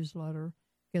his newsletter,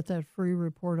 get that free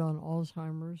report on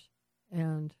Alzheimer's,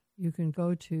 and you can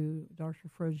go to Dr.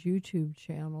 Fred's YouTube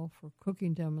channel for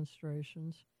cooking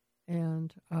demonstrations.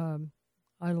 And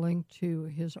I linked to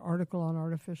his article on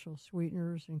artificial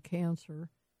sweeteners and cancer,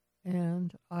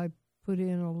 and I put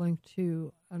in a link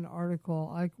to an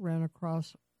article I ran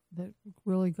across that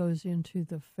really goes into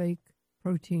the fake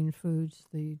protein foods,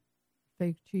 the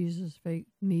fake cheeses, fake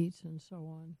meats, and so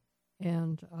on.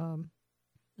 And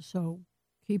so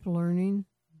keep learning.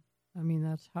 I mean,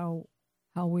 that's how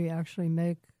we actually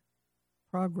make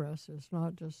progress. It's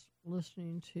not just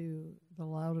listening to the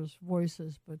loudest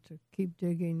voices, but to keep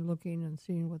digging, looking, and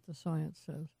seeing what the science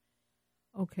says.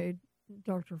 Okay,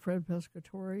 Dr. Fred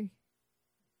Pescatore,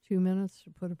 2 minutes to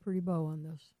put a pretty bow on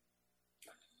this.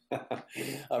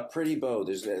 A pretty bow.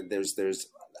 There's.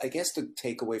 I guess the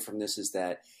takeaway from this is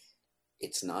that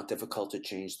it's not difficult to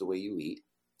change the way you eat.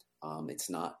 It's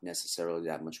not necessarily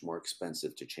that much more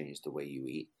expensive to change the way you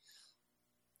eat.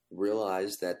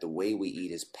 Realize that the way we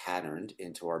eat is patterned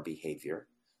into our behavior.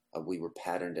 We were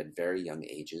patterned at very young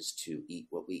ages to eat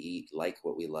what we eat, like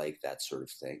what we like, that sort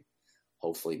of thing.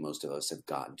 Hopefully most of us have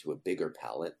gotten to a bigger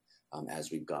palate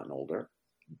as we've gotten older.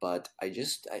 But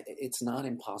it's not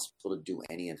impossible to do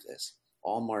any of this.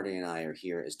 All Marty and I are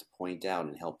here is to point out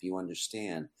and help you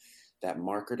understand that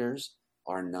marketers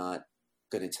are not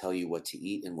going to tell you what to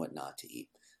eat and what not to eat.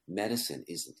 Medicine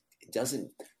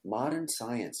modern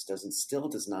science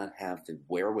does not have the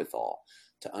wherewithal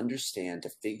to understand, to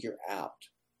figure out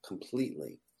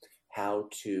completely how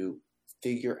to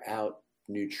figure out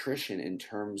nutrition in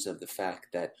terms of the fact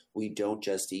that we don't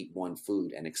just eat one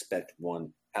food and expect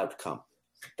one outcome,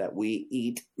 that we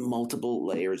eat multiple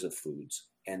layers of foods,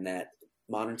 and that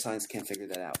modern science can't figure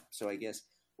that out. So I guess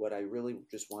what I really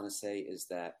just want to say is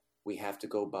that we have to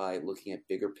go by looking at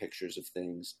bigger pictures of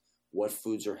things. What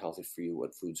foods are healthy for you?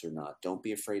 What foods are not? Don't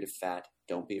be afraid of fat.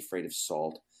 Don't be afraid of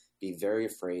salt. Be very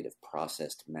afraid of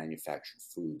processed manufactured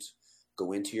foods.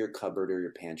 Go into your cupboard or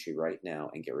your pantry right now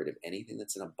and get rid of anything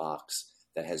that's in a box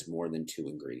that has more than 2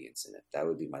 ingredients in it. That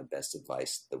would be my best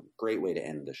advice. The great way to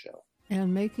end the show.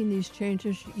 And making these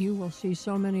changes, you will see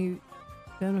so many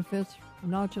benefits,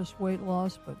 not just weight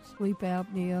loss, but sleep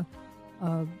apnea,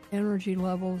 energy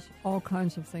levels, all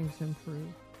kinds of things improve.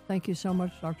 Thank you so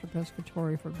much, Dr.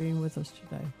 Pescatore, for being with us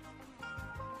today.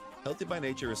 Healthy by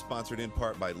Nature is sponsored in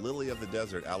part by Lily of the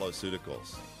Desert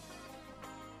Alloceuticals.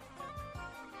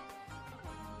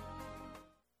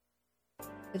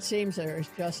 It seems there is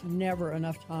just never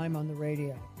enough time on the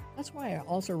radio. That's why I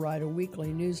also write a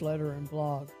weekly newsletter and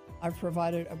blog. I've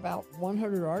provided about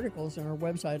 100 articles in our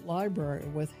website library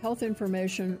with health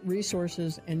information,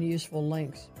 resources, and useful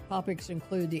links. Topics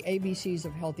include the ABCs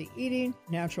of healthy eating,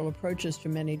 natural approaches to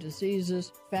many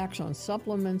diseases, facts on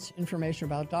supplements, information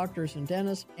about doctors and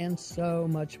dentists, and so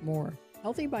much more.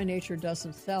 Healthy by Nature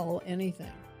doesn't sell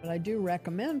anything, but I do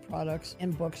recommend products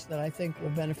and books that I think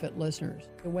will benefit listeners.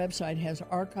 The website has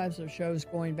archives of shows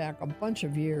going back a bunch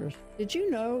of years. Did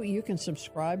you know you can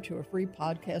subscribe to a free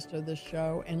podcast of this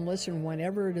show and listen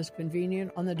whenever it is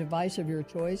convenient on the device of your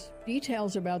choice?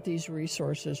 Details about these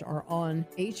resources are on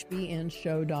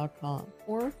hbnshow.com.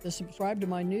 Or to subscribe to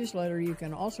my newsletter, you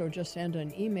can also just send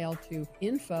an email to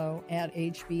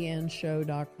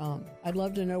info@hbnshow.com. I'd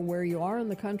love to know where you are in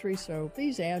the country, so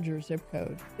please add your zip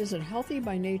code. Visit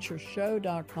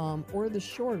healthybynatureshow.com or the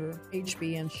shorter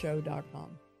hbnshow.com.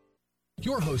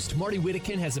 Your host, Martie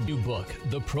Whittekin, has a new book,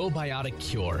 The Probiotic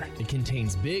Cure. It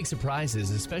contains big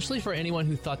surprises, especially for anyone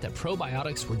who thought that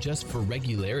probiotics were just for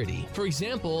regularity. For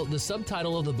example, the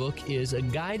subtitle of the book is A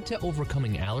Guide to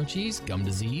Overcoming Allergies, Gum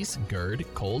Disease,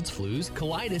 GERD, Colds, Flus,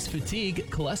 Colitis, Fatigue,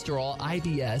 Cholesterol,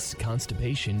 IBS,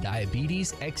 Constipation,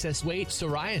 Diabetes, Excess Weight,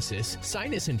 Psoriasis,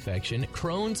 Sinus Infection,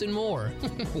 Crohn's, and more.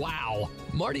 Wow!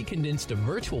 Martie condensed a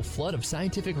virtual flood of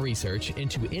scientific research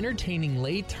into entertaining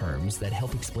lay terms that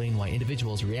help explain why individuals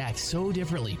react so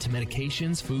differently to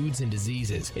medications, foods, and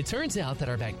diseases. It turns out that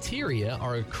our bacteria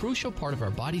are a crucial part of our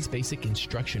body's basic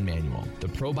instruction manual. The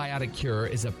Probiotic Cure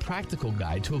is a practical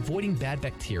guide to avoiding bad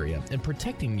bacteria and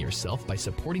protecting yourself by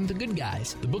supporting the good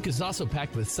guys. The book is also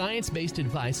packed with science-based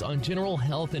advice on general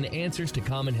health and answers to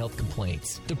common health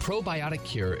complaints. The Probiotic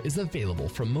Cure is available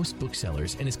from most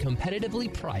booksellers and is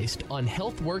competitively priced on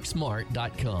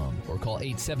healthworksmart.com or call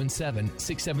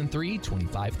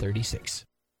 877-673-2536.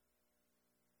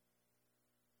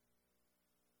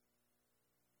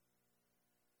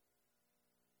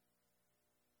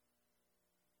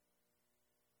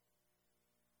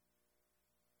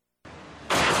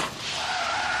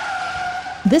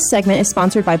 This segment is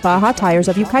sponsored by Baja Tires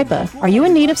of Yucaipa. Are you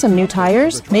in need of some new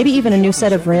tires? Maybe even a new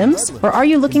set of rims? Or are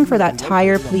you looking for that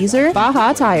tire pleaser?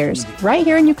 Baja Tires, right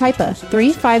here in Yucaipa,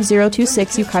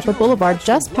 35026 Yucaipa Boulevard,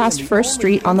 just past 1st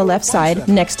Street on the left side,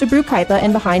 next to Brew Kaipa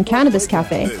and behind Cannabis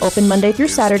Cafe. Open Monday through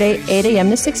Saturday, 8 a.m.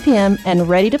 to 6 p.m. and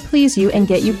ready to please you and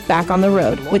get you back on the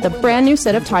road with a brand new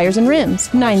set of tires and rims.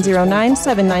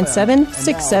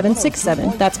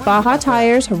 909-797-6767. That's Baja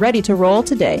Tires, ready to roll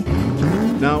today.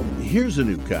 Now, here's a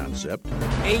new concept.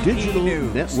 Digital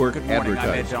network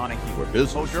advertising, where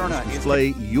businesses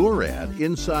display your ad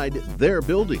inside their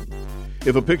building.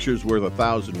 If a picture's worth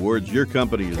 1,000 words, your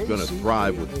company is going to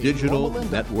thrive with digital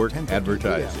network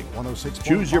advertising.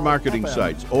 Choose your marketing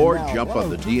sites or jump on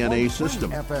the DNA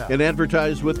system and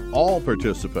advertise with all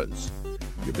participants.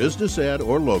 Your business ad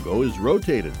or logo is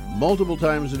rotated multiple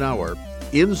times an hour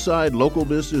inside local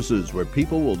businesses where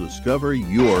people will discover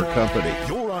your company.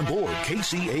 You're on board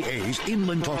KCAA's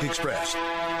Inland Talk Express.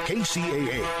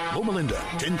 KCAA, Loma Linda,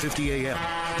 1050 a.m.,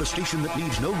 the station that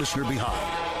leaves no listener behind.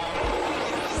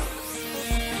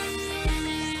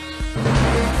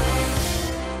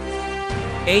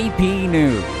 AP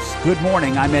News. Good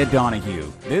morning, I'm Ed Donahue.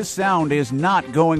 This sound is not going